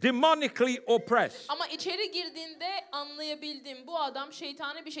is demonically oppressed. Ama içeri girdiğinde anlayabildim. Bu adam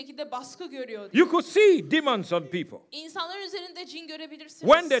şeytani bir şekilde baskı görüyordu. You could see demons on people İnsanların üzerinde cin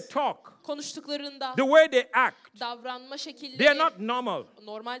görebilirsiniz. when they talk, Konuştuklarında, the way they act. davranma şekilleri They are not normal.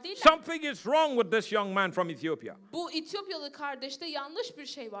 normal değiller. Something is wrong with this young man from Ethiopia. Bu İtiyopyalı kardeşte yanlış bir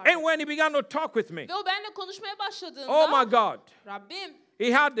şey var. And when he began to talk with me, Ve o benimle konuşmaya başladığında, oh my God, Rabbim,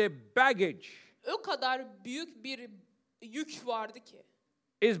 he had a baggage. o kadar büyük bir yük vardı ki.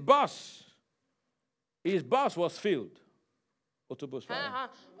 His bus was filled. Otobus.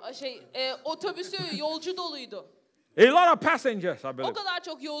 Otobüsü yolcu doluydu. A lot of passengers, I O believe. kadar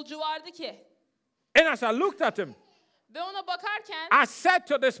çok yolcu vardı ki. And as I looked at him, Ve ona bakarken I said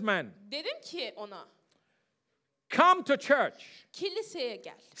to this man, dedim ki ona, come to church. kiliseye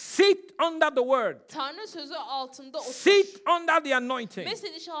gel. Sit under the word. Tanrı sözü altında otur. Sit under the anointing.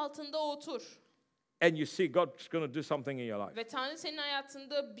 Mesaj altında otur. And you see God's going to do something in your life. Ve Tanrı senin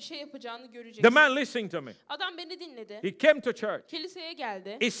hayatında bir şey yapacağını The göreceksin. man listened to me. Adam beni dinledi. He came to church. Kiliseye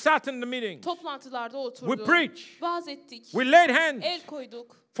geldi. He sat in the meeting. Toplantılarda We oturdu. preached. Vaaz ettik. We laid hands. El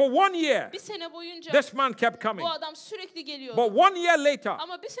koyduk. For 1 year, Bir sene boyunca this man kept coming. bu adam sürekli geliyordu. But 1 year later,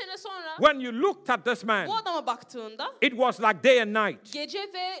 Ama bir sene sonra when you looked at this man, bu adama baktığında it was like day and night. gece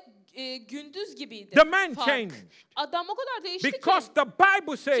ve gündüz gibiydi. The man Fark. changed. Adam o kadar değişti Because ki. the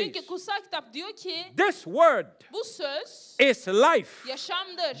Bible says Çünkü kutsal kitap diyor ki this word bu söz is life.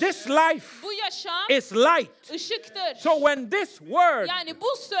 yaşamdır. This life Bu yaşam is light. ışıktır. So when this word Yani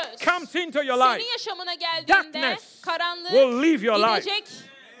bu söz comes into your life, senin yaşamına geldiğinde darkness karanlık will leave your life.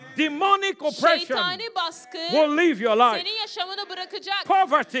 gidecek. Demonic oppression Şeytani baskı will leave your life. senin yaşamını bırakacak.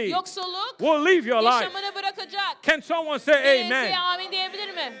 Poverty Yoksulluk will leave your life. yaşamını bırakacak. Can someone say Birisi amen? amin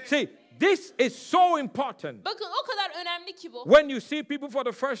diyebilir mi? See, this is so important. Bakın o kadar önemli ki bu. When you see people for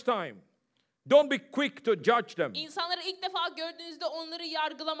the first time, don't be quick to judge them. İnsanları ilk defa gördüğünüzde onları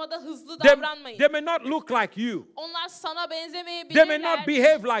yargılamada hızlı They, davranmayın. they may not look like you. Onlar sana They benzemeyebilirler. may not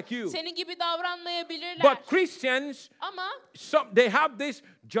behave like you. Senin gibi davranmayabilirler. But Christians, Ama they have this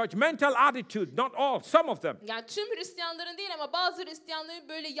judgmental attitude. Not all, some of them. yani tüm Hristiyanların değil ama bazı Hristiyanların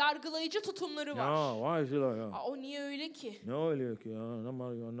böyle yargılayıcı tutumları var. Ya, why is it like that? O niye öyle ki? Ne öyle ki ya?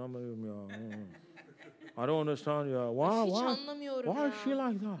 Anlamıyorum ya. I don't understand ya. Hiç Why? anlamıyorum Why ya. is she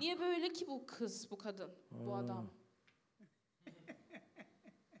like that? Niye böyle ki bu kız, bu kadın, bu adam?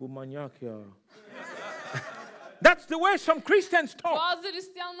 Bu manyak ya. That's the way some Christians talk. Bazı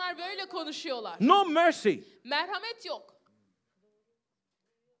Hristiyanlar böyle konuşuyorlar. No mercy. Merhamet yok.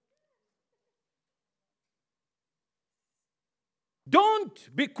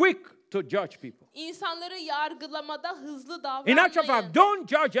 Don't be quick to judge people. İnsanları yargılamada hızlı In davranmayın. actual fact, don't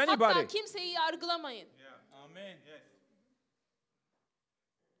judge Hatta anybody. kimseyi yargılamayın. Amen. Yes.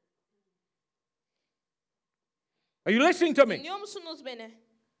 Are you listening to me? Dinliyor musunuz beni?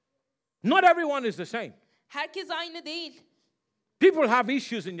 Not everyone is the same. Herkes aynı değil. People have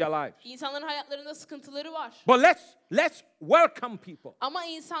issues in their lives. İnsanların hayatlarında sıkıntıları var. But let's welcome people. Ama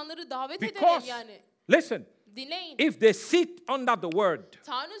insanları davet edelim Because, yani. listen, Dinleyin. if they sit under the word,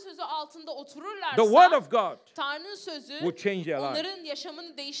 Tanrı sözü altında otururlarsa the word of God Tanrı'nın sözü will change their life. onların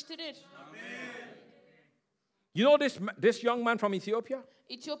yaşamını değiştirir. You know this young man from Ethiopia?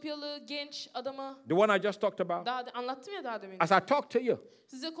 İtiyopyalı genç adamı The one I just talked about? anlattım ya daha demin. As I talk to you,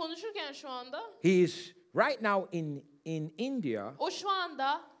 Size konuşurken şu anda he is right now in India o şu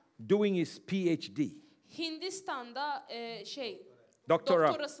anda doing his PhD. Hindistan'da Doctora.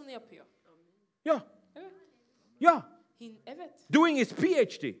 doktorasını yapıyor. Yeah. Evet. Yeah. Evet. Doing his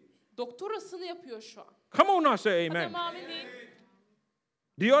PhD. Doktorasını yapıyor şu an. Come on now, say amen. Hadi amin deyin.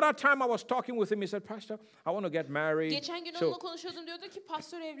 The other time I was talking with him, he said, Pastor, I want to get married. Geçen gün So onunla konuşuyordum, diyordu ki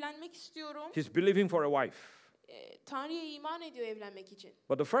pastör evlenmek istiyorum. he's believing for a wife. Tanrı'ya iman ediyor evlenmek için.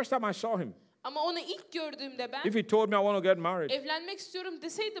 But the first time I saw him, Ama onu ilk gördüğümde ben if he told me I want to get married, evlenmek istiyorum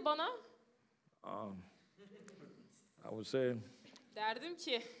deseydi bana I would say, derdim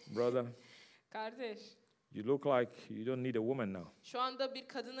ki brother, kardeş you look like you don't need a woman now. şu anda bir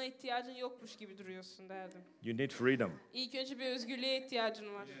kadına ihtiyacın yokmuş gibi duruyorsun derdim. You need freedom. İlk önce bir özgürlüğe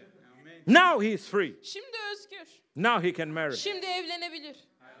ihtiyacın var. Now he is free. Şimdi özgür. Now he can marry. Şimdi evlenebilir.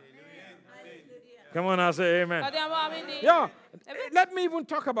 Come on, I say amen. Hadi ama amin deyin. Yeah. Evet. Let me even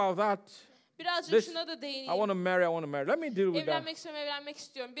talk about that. Birazcık This, şuna da I değineyim. want to marry. Let me deal with that. Evlenmek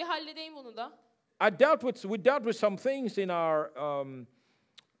istiyorum. Bir halledeyim bunu da. We dealt with some things in our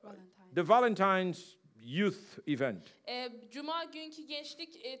the Valentine's youth event. Cuma günkü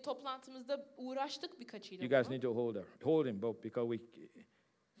gençlik toplantımızda uğraştık birkaçıyla. You guys need to hold him both because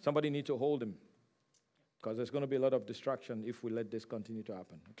somebody needs to hold him because there's going to be a lot of distraction if we let this continue to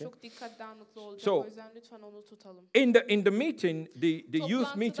happen. Okay? Çok dikkat dağınıklığı olacak. So, O yüzden lütfen onu tutalım. In the meeting, the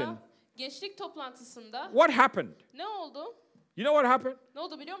youth meeting, gençlik toplantısında what happened? ne oldu? You know what happened? Ne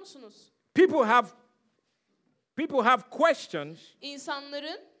oldu biliyor musunuz? People have questions.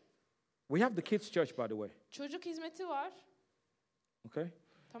 İnsanların We have the kids church, by the way. çocuk hizmeti var. Okay.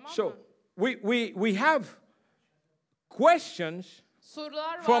 Tamam So mı? we have questions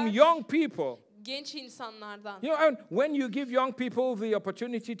Sorular var. from young people. Genç insanlardan. You know, and when you give young people the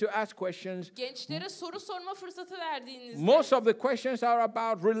opportunity to ask questions, Gençlere soru sorma fırsatı verdiğinizde most of the questions are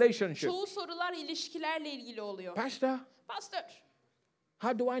about relationship. çoğu sorular ilişkilerle ilgili oluyor. Pastor, Pastör,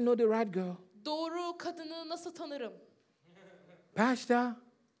 how do I know the right girl? doğru kadını nasıl tanırım? Pastor,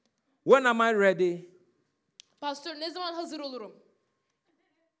 when am I ready? Pastör, ne zaman hazır olurum?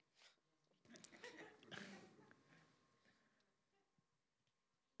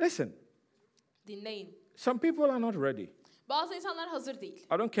 Listen, Dinleyin. some people are not ready. Bazı insanlar hazır değil.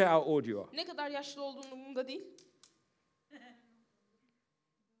 I don't care how old you are. Ne kadar yaşlı olduğunun umurumda değil.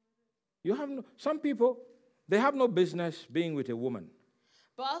 Some people, they have no business being with a woman.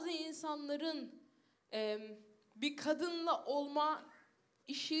 Bazı insanların bir kadınla olma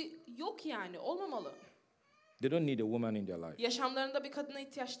işi yok yani. Olmamalı. They don't need a woman in their life. Yaşamlarında bir kadına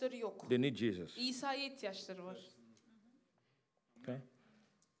ihtiyaçları yok. They need Jesus. İsa'ya ihtiyaçları var. Okay?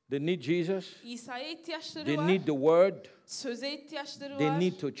 They need Jesus. İsa'ya ihtiyaçları They var. need the word. Söze ihtiyaçları They var.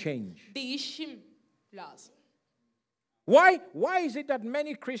 need to change. Değişim lazım. Why is it that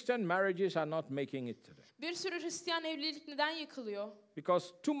many Christian marriages are not making it today? Bir sürü Hristiyan evlilik neden yıkılıyor? Because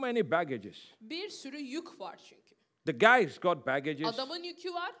too many baggages. Bir sürü yük var çünkü. The guy's got baggages. Adamın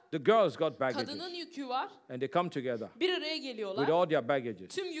yükü var, The girl's got baggages. kadının yükü var. And they come together Bir araya with geliyorlar all their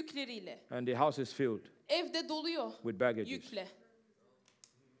baggages. tüm yükleriyle. And the house is filled Evde doluyor with baggages. yükle.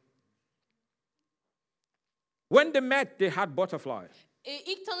 When they met, they had butterflies.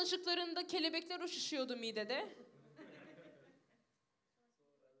 İlk tanışıklarında kelebekler uçuşuyordu midede.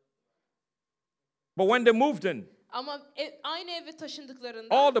 But when they moved in, Ama aynı eve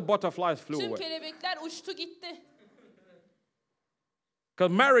taşındıklarında all the butterflies flew tüm away. kelebekler uçtu gitti.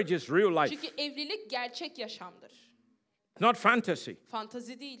 Because marriage is real life. Çünkü evlilik gerçek yaşamdır. It's not fantasy.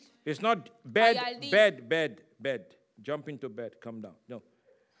 Fantazi değil. It's not Hayal değil. bed. Jump into bed, come down. No.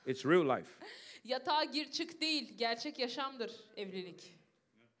 It's real life. Yatağa gir çık değil, gerçek yaşamdır evlilik.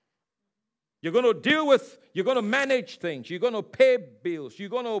 You're going to deal with, you're going to manage things. You're going to pay bills. You're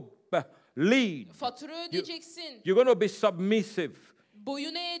going to lead. Fatura ödeyeceksin, You're going to be submissive.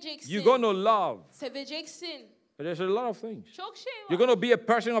 boyun eğeceksin, You're going to love. seveceksin. There's a lot of things. Çok şey You're var. going to be a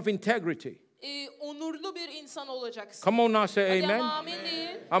person of integrity. Onurlu bir insan olacaksın. Come on now, say Hadi amen. ama amin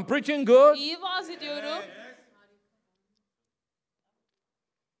deyin. I'm preaching good. İyi vaaz ediyorum.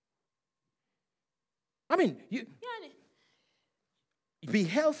 I mean, Yani be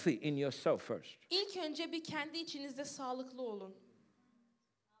healthy in yourself first. ilk önce bir kendi içinizde sağlıklı olun.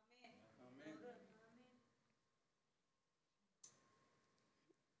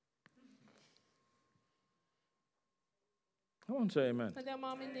 Come on, say amen. Hadi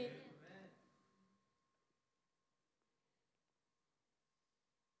ama amin deyin.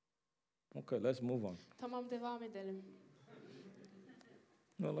 Okay, let's move on. Tamam, devam edelim.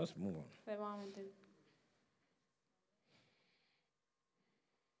 No, let's move on. Devam edelim.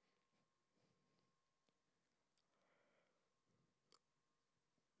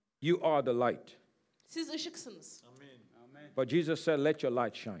 You are the light. Siz ışıksınız. But Jesus said, let your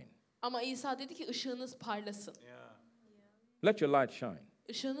light shine. Ama İsa dedi ki ışığınız parlasın. Let your light shine.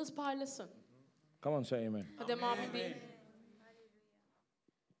 Işığınız parlasın. Come on, say amen. Hadi amin deyin.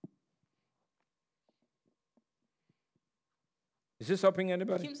 Is this helping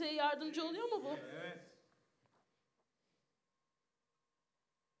anybody? Kimseye yardımcı oluyor mu bu?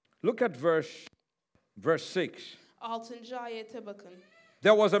 Look at verse 6. 6. ayete bakın.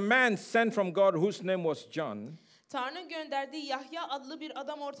 There was a man sent from God whose name was John. Tanrı'nın gönderdiği Yahya adlı bir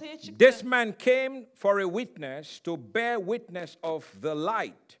adam ortaya çıktı. This man came for a witness to bear witness of the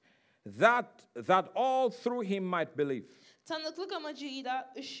light, that all through him might believe. Tanıklık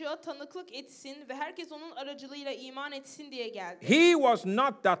amacıyla ışığa tanıklık etsin ve herkes onun aracılığıyla iman etsin diye geldi. He was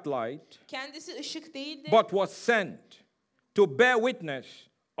not that light, Kendisi ışık değildi but was sent to bear witness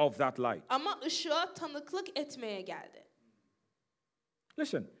of that light. ama ışığa tanıklık etmeye geldi.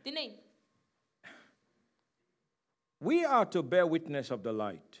 Listen, Dinleyin. we are to bear witness of the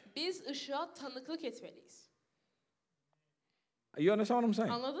light. Biz ışığa tanıklık etmeliyiz. You understand what I'm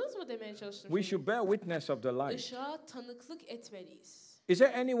saying? Anladınız mı demeye çalıştım? We should bear witness of the light. Işığa tanıklık etmeliyiz. Is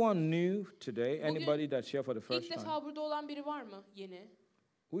there anyone new today? Anybody that's here for the İlk first time? defa burada olan biri var mı yeni?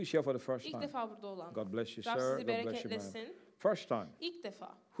 Who is here for the first İlk time? defa burada olan. God bless you, Rab sir. sizi God bless you, madam. bereketlesin. First time. İlk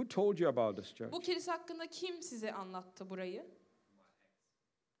defa. Who told you about this church? Bu kilise hakkında kim size anlattı burayı?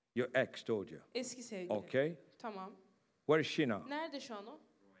 Your ex told you. Eski sevgili. Okay. Tamam. Where is she now? Nerede şu an o?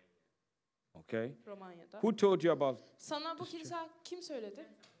 Okay. Romanya'da. Who told you about? Sana bu kilise kim söyledi?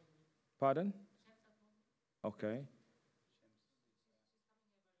 Pardon? Okay.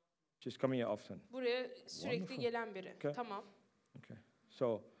 She's coming here often. Buraya sürekli Wonderful. gelen biri. Okay. Tamam. Okay.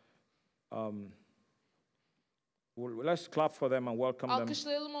 So, let's clap for them and welcome them.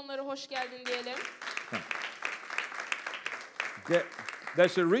 Alkışlayalım onları, hoş geldin diyelim.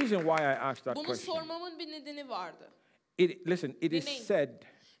 There's a reason why I asked that Bunu question. sormamın bir nedeni vardı. Listen, it is Dinleyin. said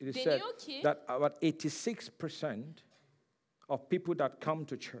Deniyor ki- that about 86% of people that come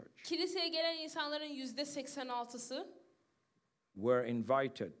to church Kiliseye gelen insanların %86'sı were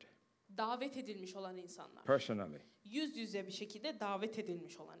invited davet edilmiş olan insanlar. personally. Yüz yüze bir şekilde davet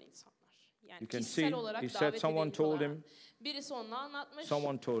edilmiş olan insanlar. Yani You can kişisel see, olarak he said davet someone edilmiş told olan. him, Birisi onunla anlatmış.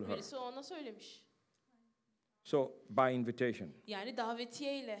 someone told her. Birisi ona söylemiş. So, by invitation. Yani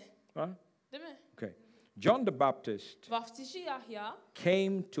davetiyeyle. Huh? Değil mi? Okay. John the Baptist Vaftizci Yahya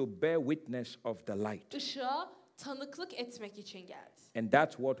came to bear witness of the light. ışığa tanıklık etmek için geldi. And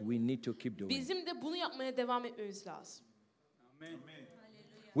that's what we need to keep doing. Bizim de bunu yapmaya devam etmemiz lazım.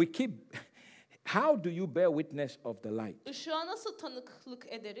 We keep. How do you bear witness of the light? Işığa nasıl tanıklık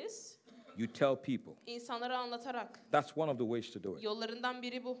ederiz? You tell people. İnsanlara anlatarak. That's one of the ways to do it. Yollarından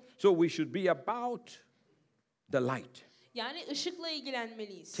biri bu. So we should be about the light, Yani ışıkla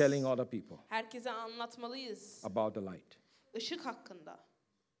ilgilenmeliyiz. telling other people Herkese anlatmalıyız. about the light. Işık hakkında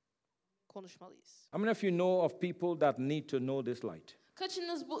konuşmalıyız. How many of you know of people that need to know this light?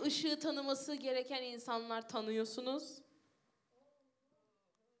 Kaçınız bu ışığı tanıması gereken insanlar tanıyorsunuz?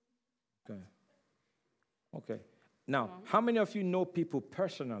 Okay. Okay. Now, how many of you know people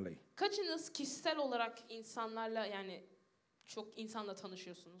personally Kaçınız kişisel olarak insanlarla, yani çok insanla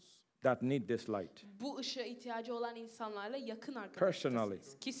tanışıyorsunuz? that need this light? Bu ışığa ihtiyacı olan insanlarla yakın Personally,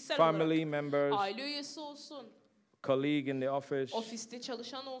 arkadaşlıksınız. Kişisel family olarak. members, Aile üyesi olsun, colleague in the office, ofiste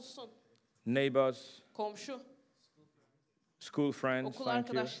çalışan olsun, neighbors, komşu, school friends. okul Thank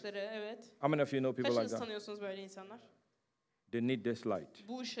you. arkadaşları, evet. How many of you know people like Kaçınız that? tanıyorsunuz böyle insanlar? They need this light.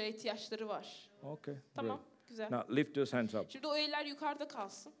 Bu ışığa ihtiyaçları var. Okay. Tamam, Great. güzel. Now lift those hands up. Şimdi o eller yukarıda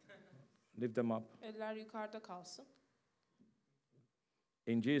kalsın. Lift them up. Eller yukarıda kalsın.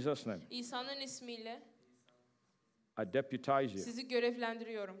 In Jesus' name, İsa'nın ismiyle I deputize you. sizi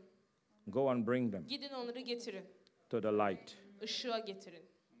görevlendiriyorum. Go and bring them Gidin onları getirin. to the light. Işığa getirin.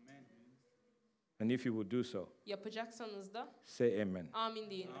 And if you will do so, Yapacaksanız da say amen. amin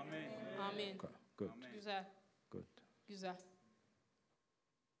deyin. Amin. Okay, good, Güzel, good. güzel.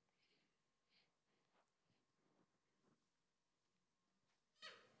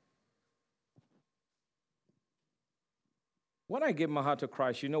 When I gave my heart to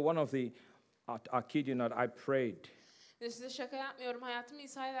Christ, you know, one of the, I kid you not, I prayed. Ve size şaka yapmıyorum. Hayatımı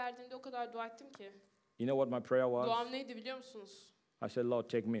İsa'ya verdiğimde o kadar dua ettim ki. You know what my prayer was? Duam neydi biliyor musunuz? I said, Lord,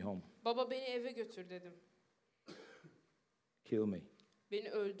 take me home. Baba beni eve götür dedim. Kill me. Beni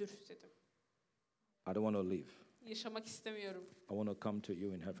öldür dedim. I don't want to live. Yaşamak istemiyorum. I want to come to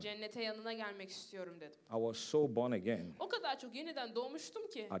you in heaven. Cennete yanına gelmek istiyorum dedim. I was so born again, O kadar çok yeniden doğmuştum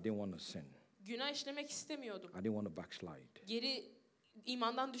ki I didn't want to sin. günah işlemek istemiyordum. I didn't want to backslide. Geri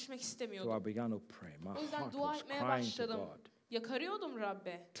imandan düşmek So istemiyordum. I began to pray. My O yüzden heart dua was etmeye crying to başladım. God, Yakarıyordum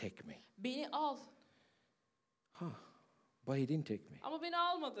Rabbe. take me. Beni al. But he didn't take me. Ama beni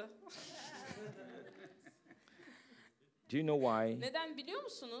almadı. Do you know why? Neden biliyor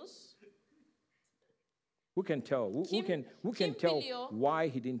musunuz? Who can tell? Who Kim can tell biliyor? why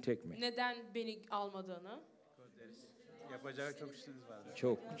he didn't take me? Neden beni almadığını? Yapacak çok işiniz vardı.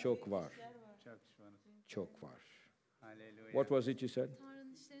 Çok var. Çok şu an. Çok var. Hallelujah. What was it you said?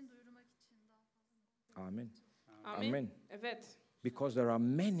 Tanrı'nın işlerini duyurmak için daha fazla. Amen. Amin. Amen. Evet. Because there are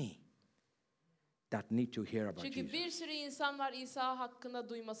many that need to hear about Çünkü Jesus. bir sürü insan var İsa hakkında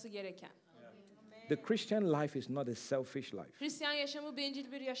duyması gereken. The Christian life is not a selfish life. Hristiyan yaşamı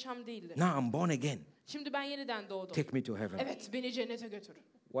bencil bir yaşam değildir. Now I'm born again. Şimdi ben yeniden doğdum. Take me to heaven. Evet, beni cennete götür.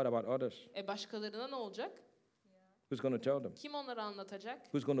 What about others? Başkalarına ne olacak? Who's going to tell them? Kim onları anlatacak?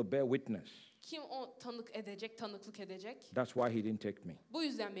 Who's going to bear witness? Kim o tanıklık edecek? That's why he didn't take me. Bu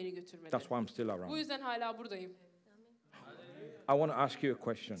yüzden beni götürmedi. That's why I'm still Bu around. yüzden hala buradayım. I want to ask you a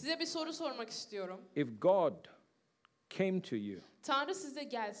question. Size bir soru sormak istiyorum. If God came to you Tanrı size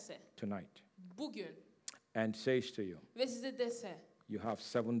gelse tonight bugün and says to you, ve size dese you have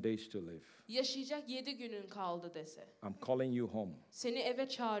 7 days to live. yaşayacak 7 günün kaldı dese. I'm calling you home. Seni eve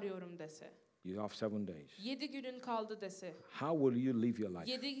çağırıyorum dese. You have 7 days. 7 günün kaldı dese. How will you live your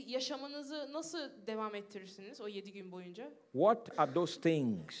life? 7 yaşamınızı nasıl devam ettirirsiniz o 7 gün boyunca? What are those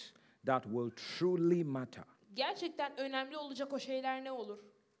things that will truly matter? Gerçekten önemli olacak o şeyler ne olur?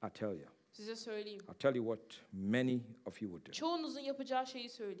 I tell you. Size söyleyeyim. I'll tell you what many of you would do. Çoğunuzun yapacağı şeyi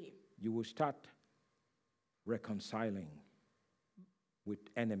söyleyeyim. You will start reconciling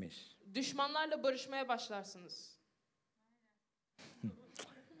with enemies. Düşmanlarla barışmaya başlarsınız.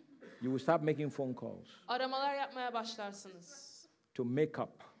 You will start making phone calls Aramalar yapmaya başlarsınız. to make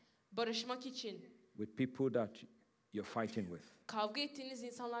up Barışmak için. with people that you're fighting with. Kavga ettiğiniz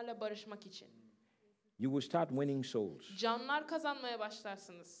insanlarla barışmak için. You will start winning souls. Canlar kazanmaya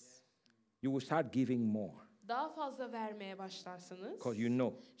başlarsınız. You will start giving more Daha fazla vermeye başlarsınız. because you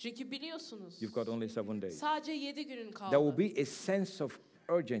know Çünkü biliyorsunuz. you've got only 7 days. Sadece 7 günün There kaldı. will be a sense of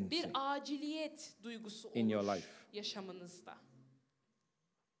urgency Bir aciliyet duygusu olur in your life. yaşamınızda.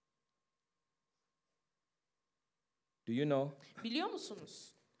 Do you know Biliyor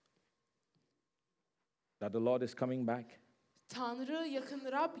musunuz? that the Lord is coming back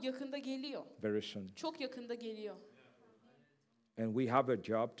Tanrı Rab yakında geliyor. very soon? Çok yakında geliyor. And we have a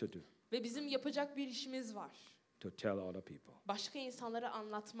job to do Ve bizim yapacak bir işimiz var. to tell other people. Başka insanlara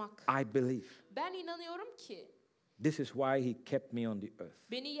anlatmak. I believe Ben inanıyorum ki this is why He kept me on the earth.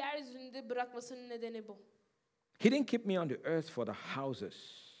 beni yeryüzünde bırakmasının nedeni bu. He didn't keep me on the earth for the houses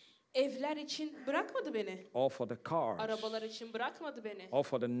Evler için bırakmadı beni. or for the cars Arabalar için bırakmadı beni. or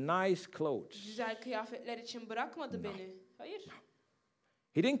for the nice clothes. Güzel kıyafetler için bırakmadı beni. Hayır.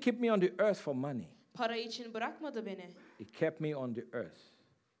 He didn't keep me on the earth for money. Para için bırakmadı beni. He kept me on the earth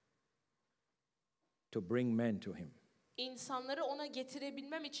to bring men to Him, İnsanları ona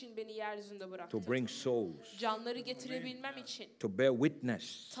getirebilmem için beni yeryüzünde bıraktı. to bring souls, Canları getirebilmem için. to bear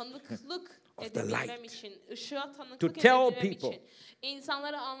witness Tanıklık Of the edebilmem light. için. Işığa tanıklık To tell edebilmem people için.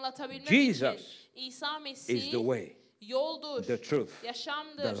 İnsanlara anlatabilmem Jesus için. İsa is Mesih the way, yoldur, the truth,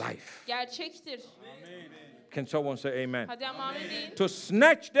 yaşamdır, the life. gerçektir. Can someone say amen? Hadi amin deyin. To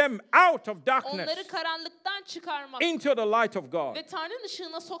snatch them out of darkness Onları karanlıktan çıkarmak into the light of God, ve Tanrı'nın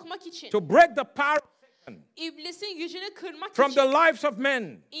ışığına sokmak için. to break the power of Satan İblisin gücünü kırmak from için. the lives of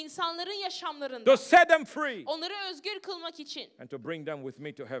men, İnsanların yaşamlarında. to set them free, Onları özgür kılmak için. and to bring them with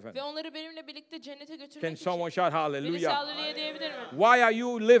me to heaven. Ve onları benimle birlikte cennete götürmek Can için. someone shout Birisi hallelujah? hallelujah diyebilir mi? Why are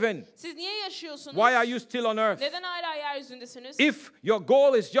you living? Siz niye yaşıyorsunuz? Why are you still on earth? Neden hala yeryüzündesiniz? If your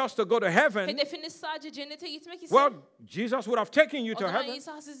goal is just to go to heaven, Hedefiniz sadece cennete gitmek ise well, Jesus would have taken you o to zaman heaven.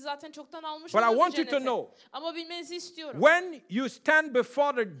 İsa sizi zaten çoktan almış But I olurdu want you to cennete. know, Ama bilmenizi istiyorum. when you stand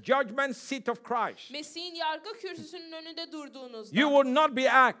before the judgment seat of Christ, Mesih'in yargı kürsüsünün önünde durduğunuzda you will not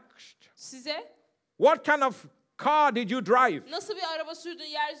be asked, size what kind of car did you drive? nasıl bir araba sürdün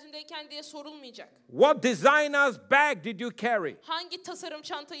yeryüzündeyken diye sorulmayacak. What designer's bag did you carry? Hangi tasarım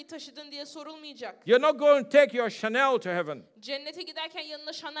çantayı taşıdın diye sorulmayacak. You're not going to take your Chanel to heaven Cennete giderken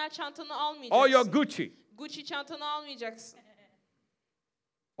yanına Chanel çantanı or your almayacaksın. Gucci Gucci çantanı almayacaksın.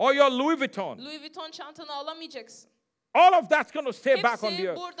 or your Louis Vuitton. Louis Vuitton çantanı alamayacaksın. All of that's going to stay back on the Hepsi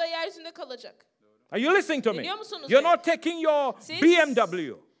earth. burada yeryüzünde kalacak. Are you listening to me? Dinliyor musunuz You're beni? not taking your Siz-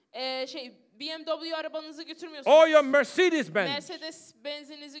 BMW. BMW arabanızı götürmüyorsunuz. or your Mercedes Benz. Mercedes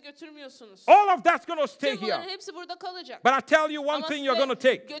benzinizi götürmüyorsunuz. All of that's going to stay Tüm bunların here. hepsi burada kalacak. But I tell you one Ama thing you're size going to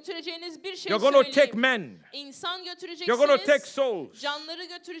take. götüreceğiniz bir şey You're going to take söyleyeyim. men. İnsan You're götüreceksiniz. going to take souls. Canları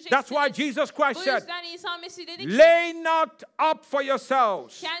götüreceksiniz. That's why Jesus Christ Bu said, yüzden İsa Mesih dedi ki lay not up for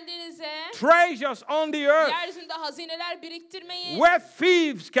yourselves kendinize treasures on the earth yeryüzünde hazineler biriktirmeyin. where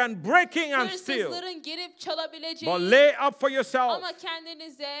thieves can break in and steal. Hırsızların girip çalabileceği. But lay up for yourself Ama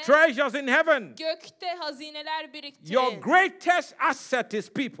kendinize treasures in heaven. gökte hazineler biriktirin. Your greatest asset is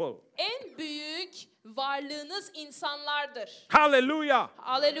people. En büyük varlığınız insanlardır. Hallelujah.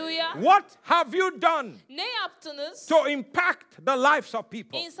 Hallelujah. What have you done Ne yaptınız? to impact the lives of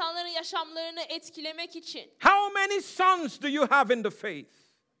people? İnsanların yaşamlarını etkilemek için. How many sons do you have in the faith?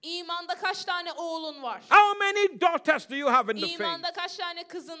 İmanda kaç tane oğlun var? How many daughters do you have in the faith? İmanda kaç tane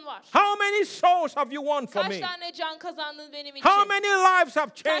kızın var? How many souls have you won for Kaç me? tane can kazandın benim için? How many lives have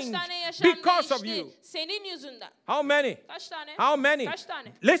Kaç changed tane yaşam because of değişti you? senin yüzünden? How many? Kaç tane? How many? Kaç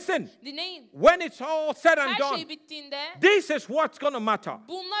tane? Listen, Dinleyin. when it's all said and Her done, şey bittiğinde this is what's going to matter.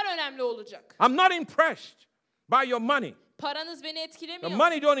 bunlar önemli olacak. I'm not impressed by your money. Paranız beni Your etkilemiyor.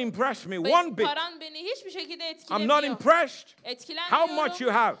 money don't impress me one bit. Paran beni hiçbir şekilde I'm etkilemiyor. not impressed Etkilenmiyorum. how much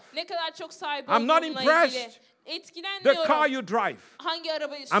you have, Ne kadar çok sahip I'm not olduğunla impressed ilgili. the Etkilenmiyorum. car you drive. Hangi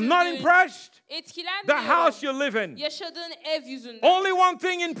arabayı I'm not sürdüğün. impressed the Etkilenmiyorum. house you live in. Yaşadığın ev yüzünden. Only one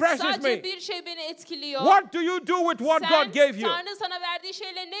thing impresses Sadece me. bir şey beni etkiliyor. What do you do with what Sen God gave you? Tanrı sana verdiği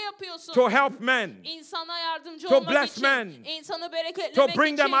şeyle ne yapıyorsun? To help men, İnsana yardımcı To olmak bless için, men, insanı bereketlemek to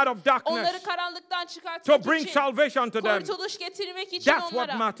bring için, them out of darkness, onları karanlıktan çıkartmak to bring için, salvation to them. kurtuluş getirmek için That's what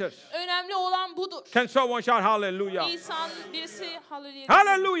onlara. matters. Önemli olan budur. Can someone shout hallelujah? İnsan birisi hallelujah.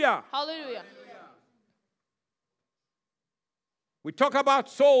 Hallelujah. Hallelujah. We talk about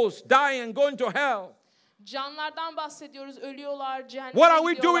souls dying and going to hell. Canlardan bahsediyoruz, ölüyorlar, cehenneme What are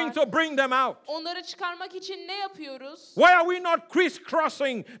we gidiyorlar. doing to bring them out? Onları çıkarmak için ne yapıyoruz? Why are we not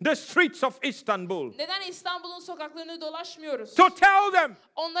crisscrossing the streets of Istanbul Neden İstanbul'un sokaklarını dolaşmıyoruz? to tell them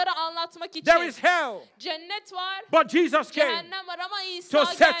Onlara anlatmak için. there is hell, Cennet var, but Jesus came, cehennem var ama İsa to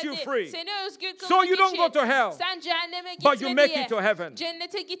set geldi. you free. Seni özgür kılmak so you don't için. go to hell, Sen cehenneme but you gitme make diye. it to heaven.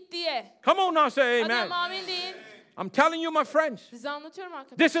 Cennete git diye. Come on now, say Hadi amen. ama amin deyin. I'm telling you, my friends, Size anlatıyorum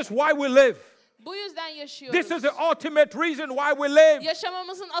arkadaşlar. this is why we live. Bu yüzden yaşıyoruz. This is the ultimate reason why we live.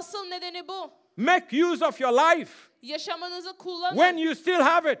 Yaşamamızın asıl nedeni bu. Make use of your life Yaşamanızı kullanın. when you still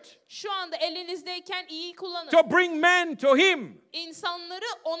have it Şu anda elinizdeyken iyi kullanın. to bring men to Him. İnsanları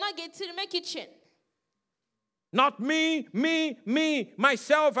ona getirmek için. Not me,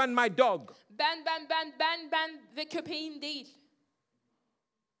 myself and my dog. Ben ve köpeğim değil.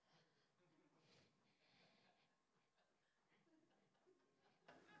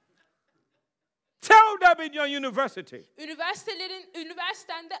 Tell them in your university.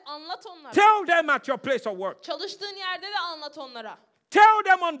 Üniversitende anlat onlara. Tell them at your place of work. Çalıştığın yerde de anlat onlara. Tell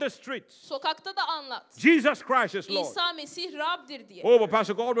them on the streets. Sokakta da anlat. Jesus Christ is Lord. İsa Mesih Rab'dir diye. Oh, but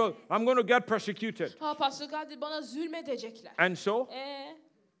Pastor Godwill, I'm going to get persecuted. Ha Pastör Godwill bana zulmedecekler. And so?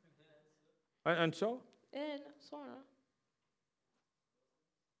 And So? sonra?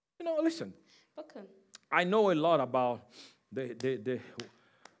 You know, listen. Bakın. I know a lot about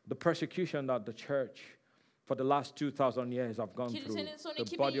the persecution that the church for the last 2,000 years have gone through, Kilisenin son the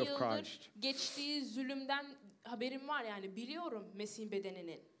 2000 body of yıldır Christ. geçtiği zulümden haberim var yani biliyorum Mesih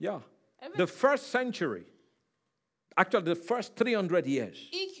bedeninin. Yeah. Evet. The first century, actually the first 300 years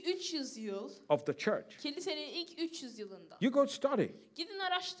İlk 300 yıl of the church, kilisenin ilk 300 yılında. you go study. Gidin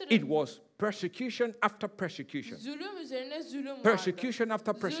araştırın. It was persecution after persecution. Zulüm üzerine zulüm vardı. Persecution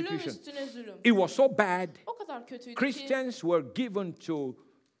after Zulüm persecution. üstüne zulüm. It was so bad, O kadar kötüydü ki Christians were given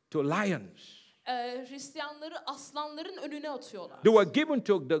to lions. Hristiyanları aslanların önüne atıyorlar. They were given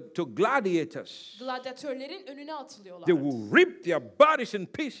to gladiators. Gladyatörlerin önüne atılıyorlar. They would rip their bodies in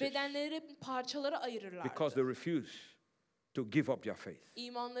pieces Bedenleri parçalara ayırırlar. because they refused to give up their faith.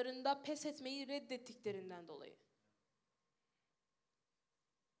 İmanlarında pes etmeyi reddettiklerinden dolayı.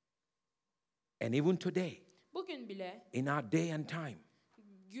 And even today, Bugün bile in our day and time,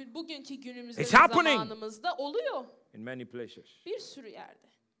 bugünkü günümüzde It's ve happening. zamanımızda oluyor. in many places. Bir sürü yerde.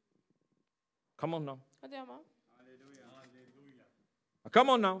 Come on now. Hadi ama.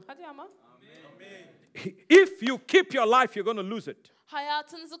 Come on now. Hadi ama. If you keep your life, you're going to lose it.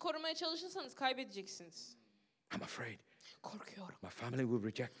 Hayatınızı korumaya çalışırsanız kaybedeceksiniz. I'm afraid Korkuyorum. my family will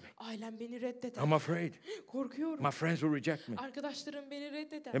reject me. Ailem beni reddeder. I'm afraid Korkuyorum. my friends will reject me. Arkadaşlarım beni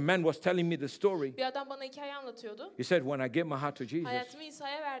reddeder. A man was telling me the story. Bir adam bana hikaye anlatıyordu. He said, when I gave my heart to Jesus, Hayatımı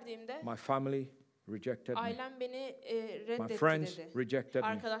İsa'ya verdiğimde my family rejected me. ailem beni My reddetti friends dedi. rejected me.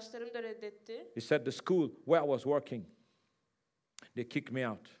 Arkadaşlarım da reddetti. He said the school where I was working, they kicked me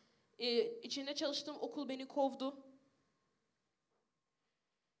out. içinde çalıştığım okul beni kovdu.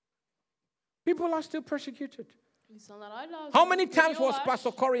 People are still persecuted. İnsanlar hala How many times was görüyorlar.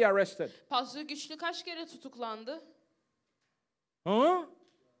 Pastor Corey arrested? Pastör Güçlü kaç kere tutuklandı? Huh?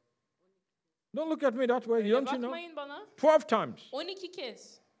 Don't look at me that way. Öyle Don't you know? bakmayın bana. 12 times. 12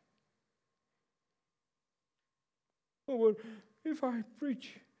 kez. Oh, well, if I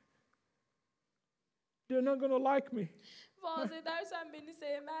preach, they're not going to like me. Vaaz edersen beni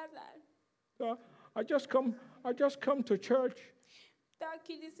sevmezler. I just come to church Ben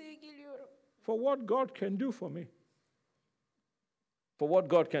kiliseye geliyorum. for what God can do for me. For what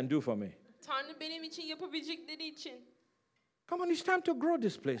God can do for me. Tanrı benim için yapabilecekleri için. Come on, it's time to grow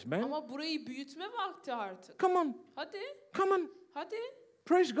this place, man. Ama burayı büyütme vakti artık. Come on, Hadi, come on. hadi.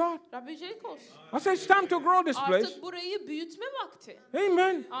 Praise God. Rabbe Celik olsun. I said it's time to grow this place. Artık burayı büyütme vakti.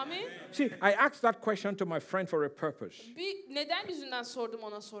 Amen. Amin. See, I asked that question to my friend for a purpose. Bir neden yüzünden sordum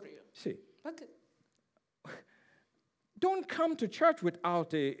ona soruyu. See, Bakın, don't come to church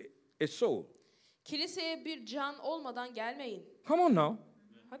without a soul. kiliseye bir can olmadan gelmeyin. Come on now.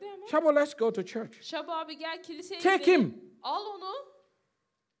 Hadi ama. Shabo, let's go to church. Şabo abi gel kiliseye Take gidelim. him. Al onu.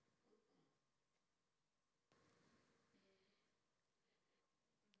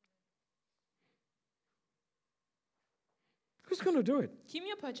 Who's going to do it? Kim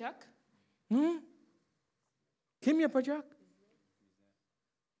yapacak? Kim yapacak?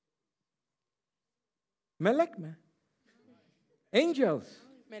 Melek mi? Angels.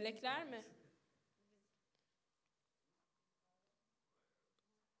 Melekler mi?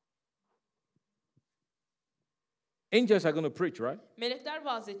 Angels are going to preach, right? Melekler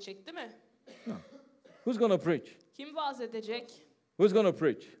vaaz edecek değil mi? Who's going to preach? Kim vaaz edecek? Who's going to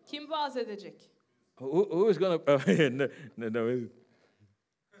preach? Kim vaaz edecek? Who is going to... no.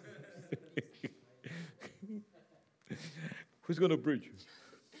 Who's going to preach?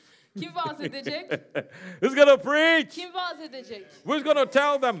 Kim vaaz edecek? Who's going to preach? Kim vaaz edecek? Who's going to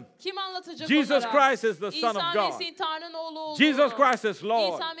tell them? Kim anlatacak Jesus onlara? Christ is the Son of İsa God. Mesih'in Tanrı'nın oğlu olduğunu. Jesus Christ is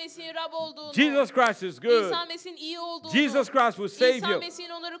Lord. İsa Mesih'in Rab olduğunu. Jesus Christ is good. İsa Mesih'in iyi olduğunu. Jesus Christ will save İsa you. Mesih'in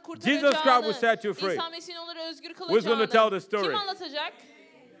onları Jesus kurtaracağını. Christ will set you free. İsa Mesih'in onları özgür Who's going to kılacağını. tell the story? Kim anlatacak?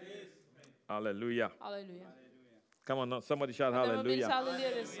 Hallelujah. Hallelujah. Come on, now, somebody shout Ama birisi hallelujah.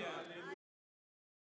 hallelujah desin.